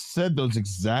just said those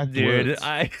exact Dude, words.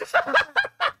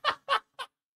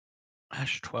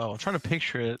 Ash 12. I'm trying to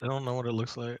picture it. I don't know what it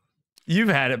looks like. You've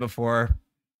had it before.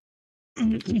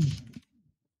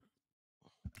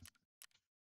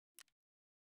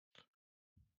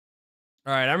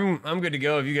 All right, I'm good to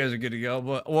go if you guys are good to go.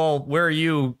 But well, where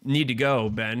you need to go,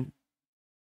 Ben?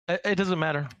 It doesn't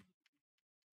matter.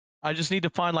 I just need to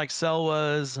find like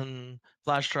Selwas and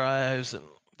flash drives and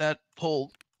that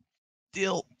whole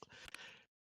deal.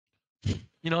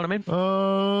 You know what I mean?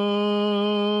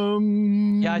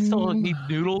 Yeah, I still need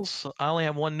noodles. I only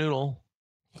have one noodle.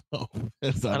 Oh, I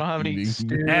don't have any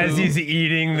stew. As he's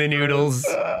eating the noodles.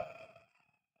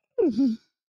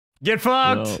 Get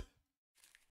fucked. No.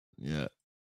 Yeah.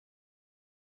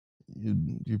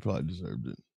 You probably deserved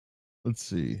it. Let's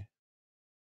see.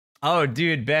 Oh,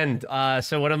 dude, Ben.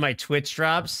 So one of my Twitch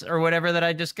drops or whatever that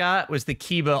I just got was the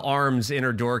Kiba Arms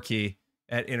inner door key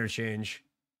at Interchange.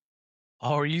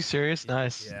 Oh, are you serious?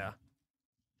 Nice. Yeah.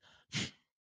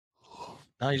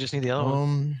 Now you just need the other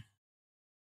one.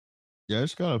 Yeah, I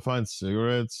just gotta find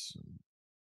cigarettes.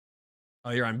 Oh,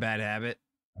 you're on Bad Habit.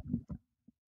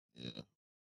 Yeah.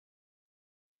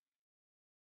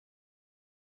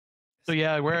 So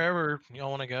yeah, wherever y'all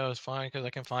want to go is fine because I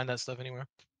can find that stuff anywhere.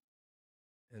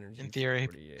 Energy In theory.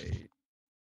 48.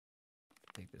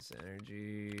 Take this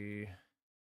energy.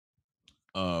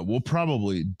 We'll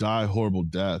probably die horrible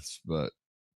deaths, but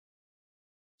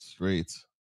straight.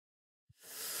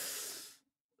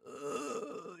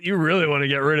 You really want to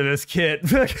get rid of this kit.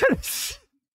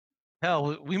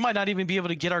 Hell, we might not even be able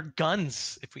to get our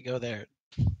guns if we go there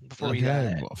before we Okay,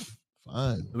 die. well,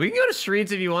 fine. We can go to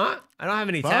Streets if you want. I don't have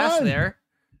any tasks Fine. there.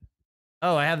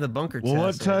 Oh, I have the bunker Well, what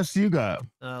test. test you got?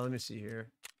 Let me see here.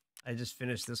 I just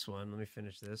finished this one. Let me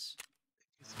finish this.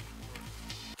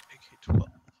 AK-12.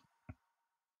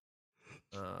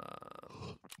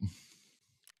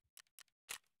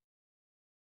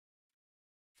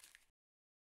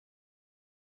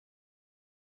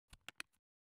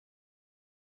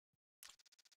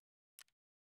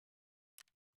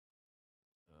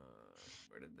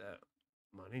 Where did that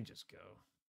money just go?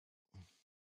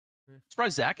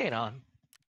 Surprised Zach ain't on.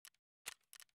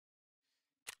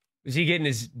 Was he getting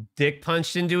his dick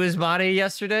punched into his body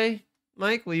yesterday,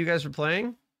 Mike, while you guys were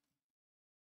playing?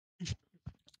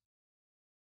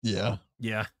 Yeah.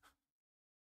 Yeah.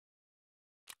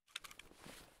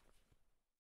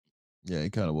 Yeah, he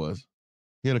kind of was.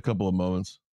 He had a couple of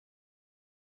moments.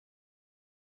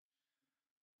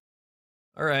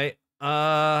 All right.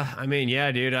 I mean,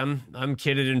 yeah, dude, I'm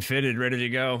kitted and fitted, ready to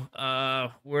go.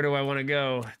 Where do I want to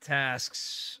go?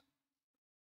 Tasks.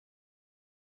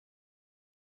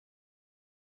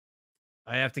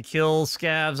 I have to kill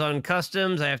scavs on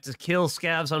customs. I have to kill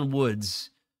scavs on woods.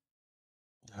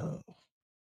 Oh,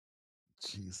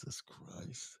 Jesus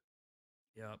Christ.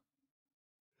 Yep.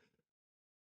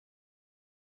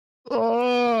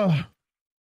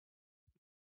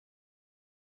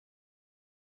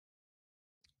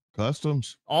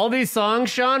 Customs. All these songs,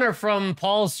 Sean, are from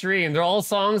Paul's stream. They're all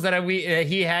songs that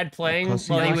he had playing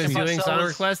Custom while he was Custom doing song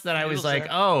Marcel's requests that I was noodles like,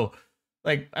 there. oh,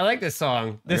 like I like this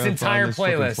song. I This gotta entire find this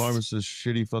fucking playlist. pharmacist's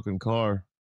shitty fucking car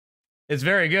It's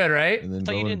very good, right? and then I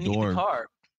thought go you in didn't need the dorm. car.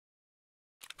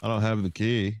 I don't have the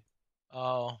key.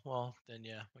 Oh, well, then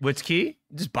yeah. What's key?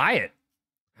 Just buy it.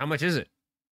 How much is it?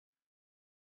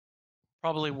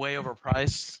 Probably way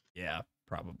overpriced. Yeah,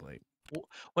 probably.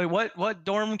 Wait, what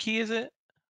dorm key is it?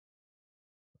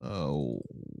 Oh,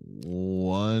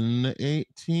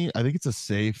 118. I think it's a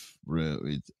safe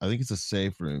room. I think it's a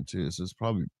safe room too, so it's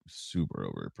probably super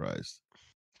overpriced.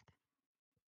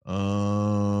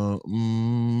 No.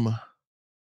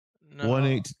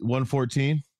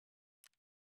 114.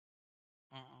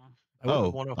 I went with Oh,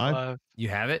 105. You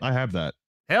have it? I have that.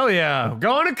 Hell yeah.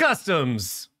 Going to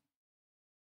customs.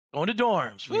 Going to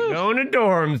dorms. We're Woo! going to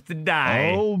dorms to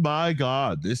die. Oh my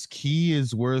god, this key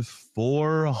is worth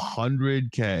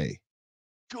 400K.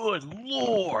 Good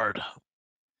lord.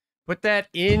 Put that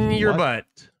in your What?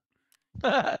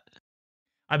 butt.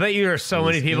 I bet you there are so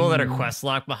many Is people that are in- quest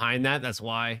locked behind that. That's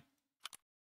why.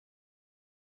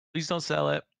 Please don't sell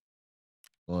it.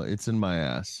 Well, it's in my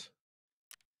ass.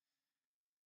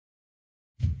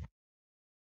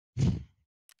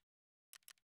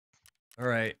 All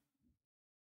right.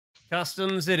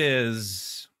 Customs it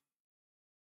is.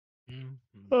 Mhm.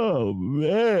 Oh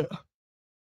man.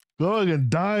 Going and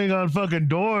dying on fucking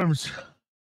dorms.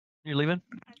 You leaving?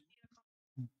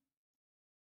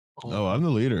 Oh, I'm the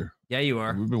leader. Yeah, you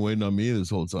are. We've been waiting on me this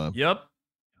whole time. Yep.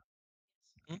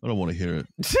 I don't want to hear it.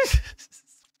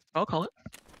 I'll call it.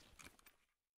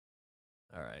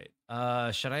 All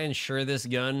right. Should I insure this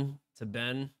gun to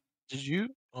Ben? Did you?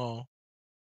 Oh.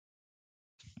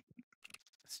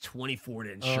 It's 24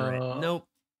 to insure it. Uh, Nope.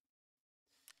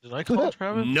 Did I call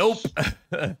Travis? Nope.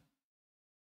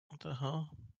 What the hell?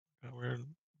 Got weird.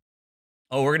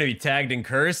 Oh, we're gonna be tagged and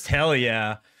cursed? Hell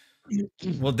yeah.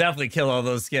 We'll definitely kill all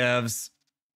those scavs.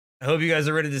 I hope you guys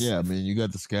are ready to. Yeah, I mean, you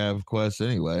got the scav quest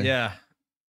anyway. Yeah.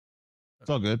 It's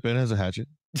all good. Ben has a hatchet.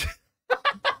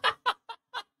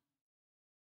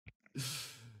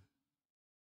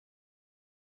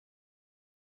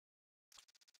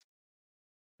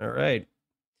 All right.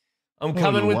 I'm I don't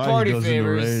coming know with why he party goes into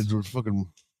favors. raids with fucking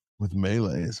with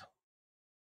melees.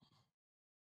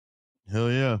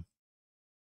 Hell yeah.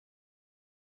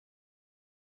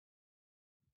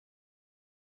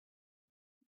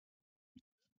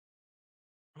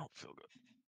 I don't feel good.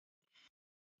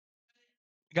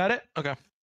 Got it? Okay.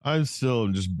 I'm still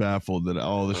just baffled that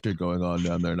all the shit going on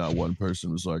down there, not one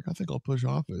person was like, I think I'll push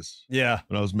office. Yeah.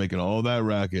 When I was making all that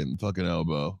racket and fucking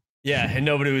elbow. Yeah. And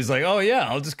nobody was like, oh, yeah,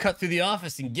 I'll just cut through the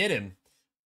office and get him.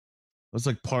 That's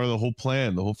like part of the whole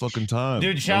plan, the whole fucking time.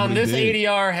 Dude, Sean, Nobody this did.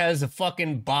 ADR has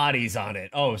fucking bodies on it.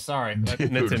 Oh, sorry. I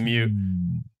meant to Dude, mute.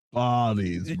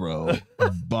 Bodies, bro.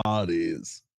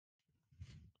 Bodies.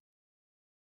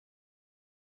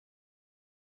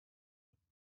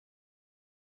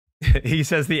 He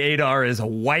says the ADR is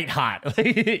white hot.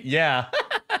 Yeah.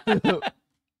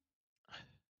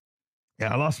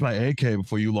 Yeah, I lost my AK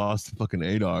before you lost the fucking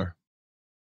ADAR.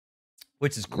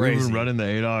 Which is We crazy. were running the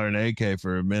ADAR and AK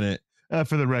for a minute.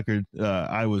 For the record,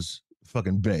 I was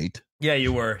fucking bait. Yeah,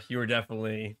 you were. You were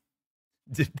definitely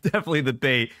the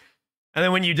bait. And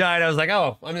then when you died, I was like,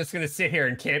 oh, I'm just going to sit here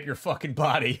and camp your fucking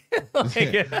body. Like,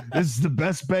 This is the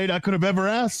best bait I could have ever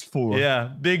asked for.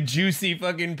 yeah, big, juicy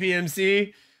fucking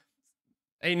PMC.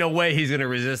 Ain't no way he's going to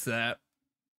resist that.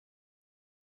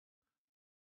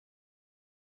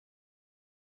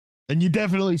 And you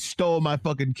definitely stole my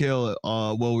fucking kill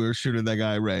while we were shooting that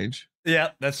guy at range. Yeah,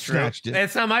 that's true. Snatched it.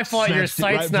 It's not my fault your Snatched it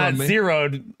sight's right not from me.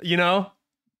 zeroed, you know?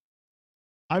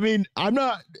 I mean, I'm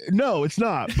not. No, it's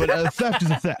not. But theft is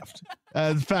a theft.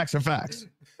 Facts are facts.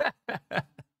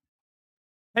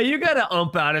 Hey, you got to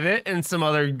ump out of it and some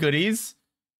other goodies.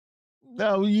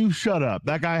 No, you shut up.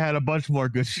 That guy had a bunch more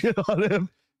good shit on him.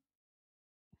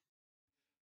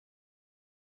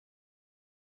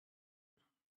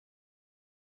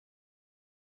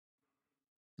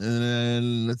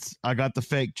 And then I got the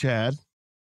fake Chad,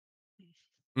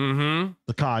 Mm-hmm.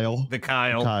 the Kyle, The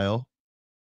Kyle. Kyle.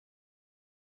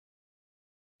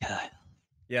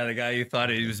 Yeah, the guy who thought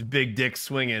he was big dick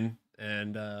swinging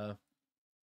and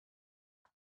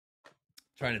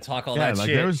trying to talk all Yeah, that like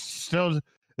shit.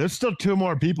 there's still two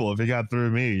more people if he got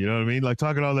through me. You know what I mean? Like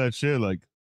talking all that shit. Like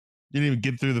you didn't even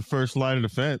get through the first line of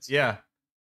defense. Yeah.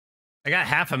 I got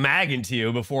half a mag into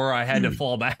you before I had to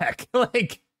fall back.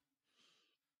 Like,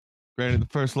 Granted, the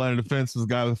first line of defense was a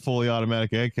guy with a fully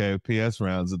automatic AK with PS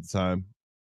rounds at the time.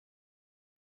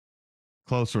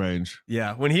 Close range.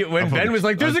 yeah, when fucking- Ben was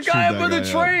like, "There's I a guy chewed up on that the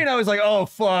guy train," I was like, "Oh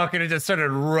fuck!" And it just started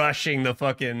rushing the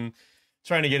fucking,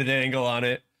 trying to get an angle on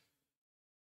it.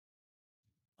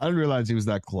 I didn't realize he was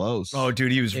that close. Oh,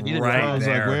 dude, he was Yeah, he didn't right I was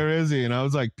there. like, where is he? And I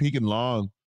was like peeking long.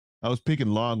 I was peeking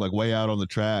long, like way out on the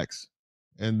tracks.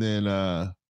 And then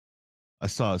I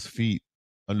saw his feet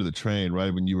under the train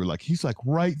right when you were like, he's like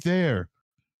right there.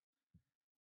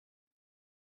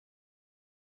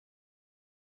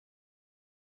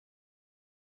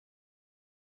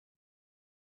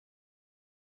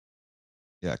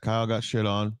 Yeah, Kyle got shit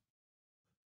on.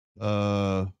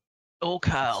 Oh,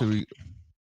 Kyle. So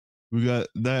we got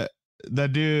that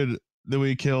dude that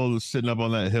we killed was sitting up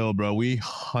on that hill, bro. We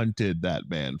hunted that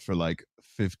man for like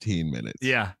 15 minutes.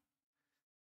 Yeah,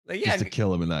 like, yeah, Just to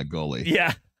kill him in that gully.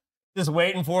 yeah. Just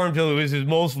waiting for him till he was his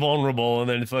most vulnerable, and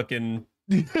then fucking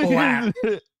Flap.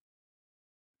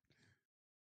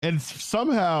 And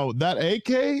somehow that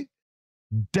AK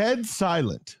dead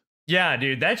silent. yeah,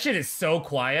 dude, that shit is so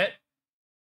quiet.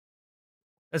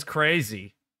 That's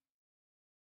crazy.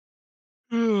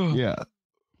 Yeah.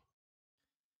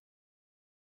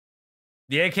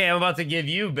 The AK I'm about to give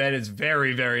you, Ben, is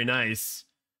very, very nice.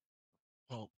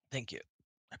 Well, thank you.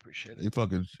 I appreciate He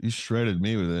it. he shredded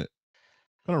me with it.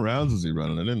 What kind of rounds is he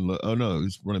running? I didn't look. Oh no,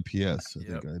 he's running PS. I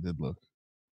think I did look.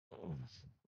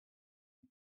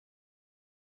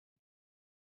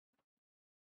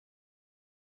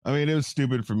 I mean, it was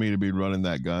stupid for me to be running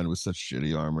that gun with such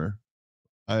shitty armor.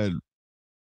 I had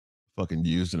fucking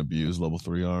used and abused level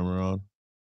 3 armor on.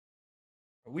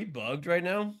 Are we bugged right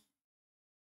now?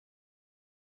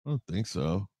 I don't think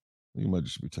so. You might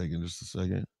just be taking just a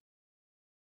second.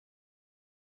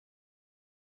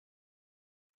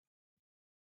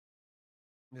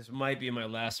 This might be my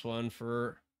last one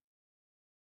for.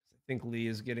 I think Lee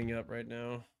is getting up right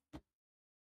now.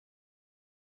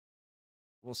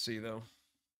 We'll see though.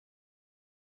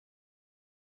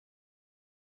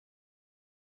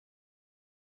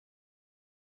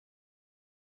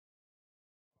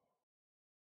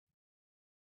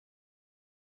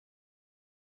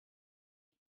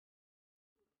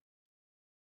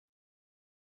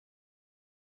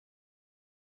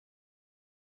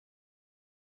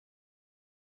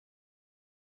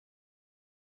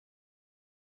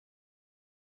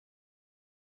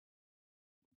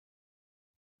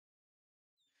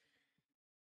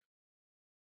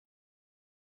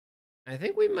 I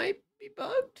think we might be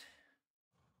bugged.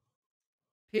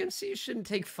 PMC shouldn't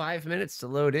take 5 minutes to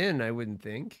load in, I wouldn't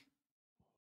think.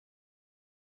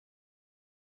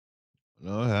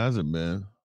 No, it hasn't been.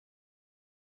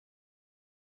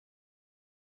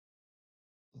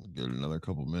 I'll give it another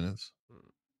couple minutes.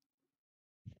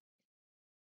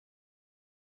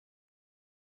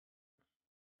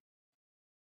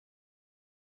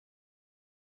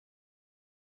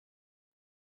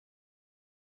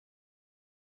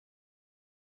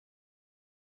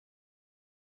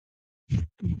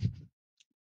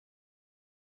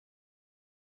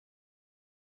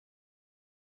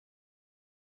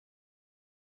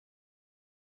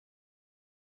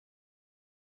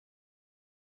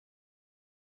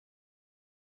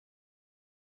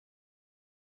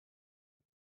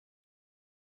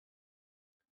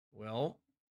 Well,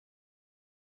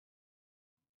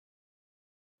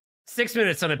 6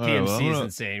 minutes on a All right, well, PMC is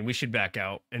insane. We should back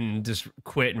out and just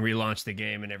quit and relaunch the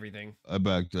game and everything. I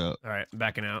backed out. All right, I'm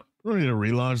backing out. I don't need to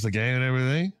relaunch the game and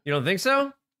everything. You don't think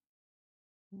so?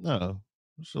 No,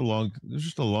 it's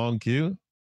just a long queue.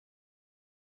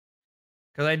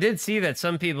 Because I did see that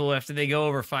some people, after they go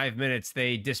over 5 minutes,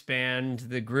 they disband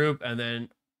the group and then,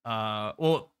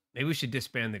 well, maybe we should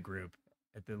disband the group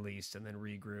at the least and then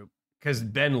regroup. Because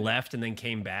Ben left and then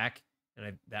came back,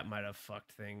 and that might have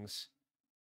fucked things.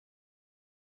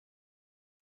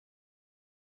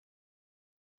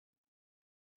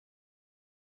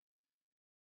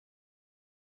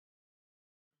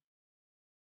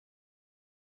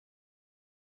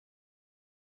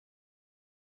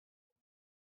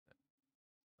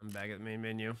 I'm back at the main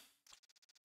menu.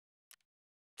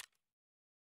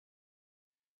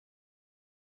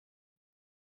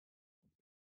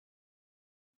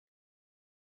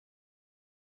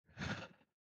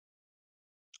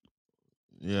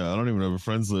 Yeah, I don't even have a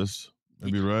friends list.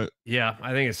 I'd be right. Yeah,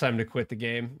 I think it's time to quit the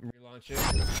game and relaunch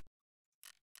it.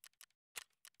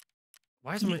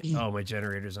 Why is my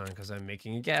generator's on? Because I'm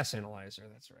making a gas analyzer.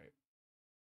 That's right.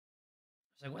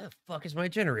 I was like, why the fuck is my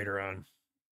generator on?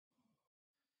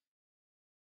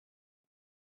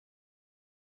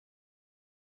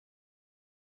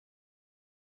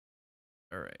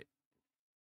 All right.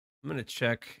 I'm gonna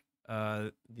check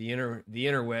the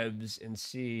interwebs and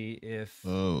see if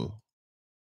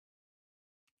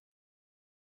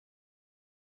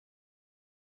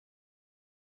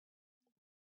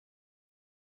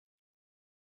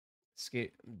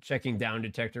checking down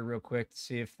detector real quick to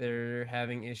see if they're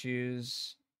having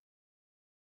issues.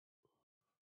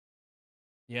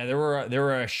 Yeah, there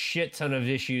were a shit ton of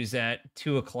issues at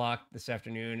 2 o'clock this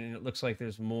afternoon, and it looks like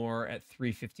there's more at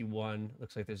 3:51.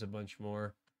 Looks like there's a bunch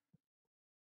more,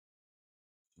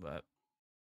 but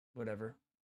whatever,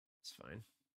 it's fine.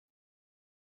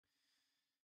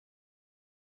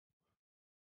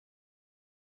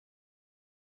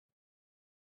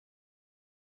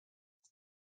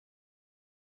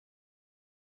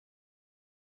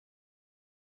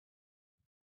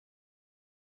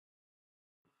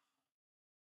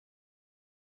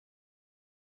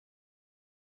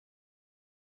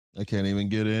 I can't even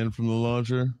get in from the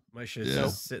launcher. My shit's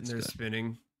just sitting there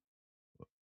spinning.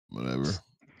 Whatever.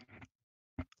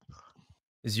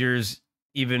 Is yours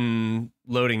even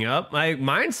loading up.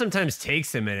 Mine sometimes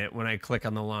takes a minute when I click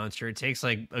on the launcher. It takes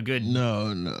like a good.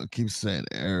 No, keep saying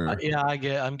error. Yeah,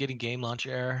 I'm getting game launch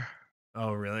error.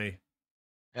 Oh, really?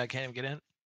 I can't even get in.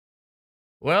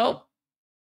 Well,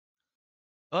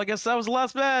 I guess that was the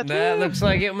last match. that Woo! looks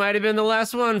like it might have been the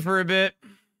last one for a bit.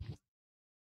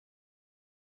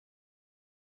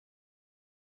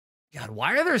 God,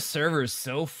 why are their servers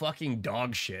so fucking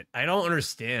dog shit? I don't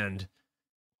understand.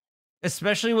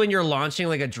 Especially when you're launching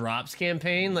like a drops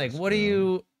campaign. Like, what do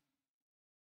you...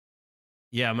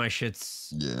 Yeah, my shit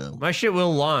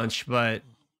will launch, but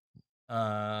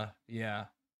yeah.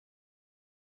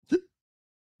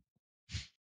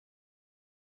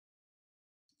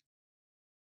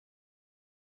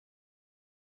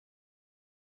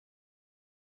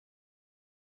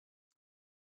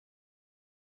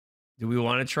 Do we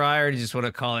want to try, or do you just want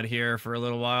to call it here for a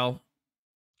little while?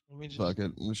 Fuck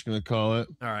it. I'm just gonna call it.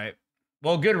 All right.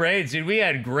 Well, good raids, dude. We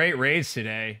had great raids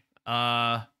today.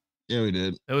 Yeah, we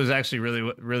did. It was actually really,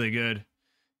 really good.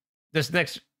 This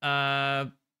next, yeah,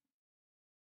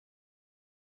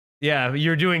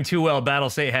 you're doing too well.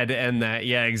 Battle State had to end that.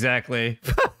 Yeah, exactly.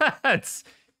 You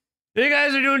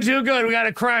guys are doing too good. We got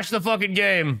to crash the fucking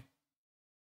game.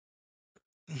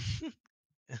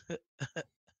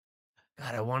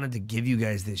 God, I wanted to give you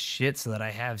guys this shit so that I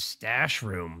have stash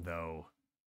room, though.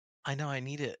 I know, I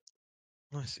need it.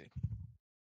 Let me see.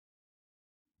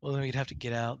 Well, then we'd have to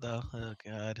get out, though. Oh,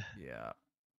 God. Yeah.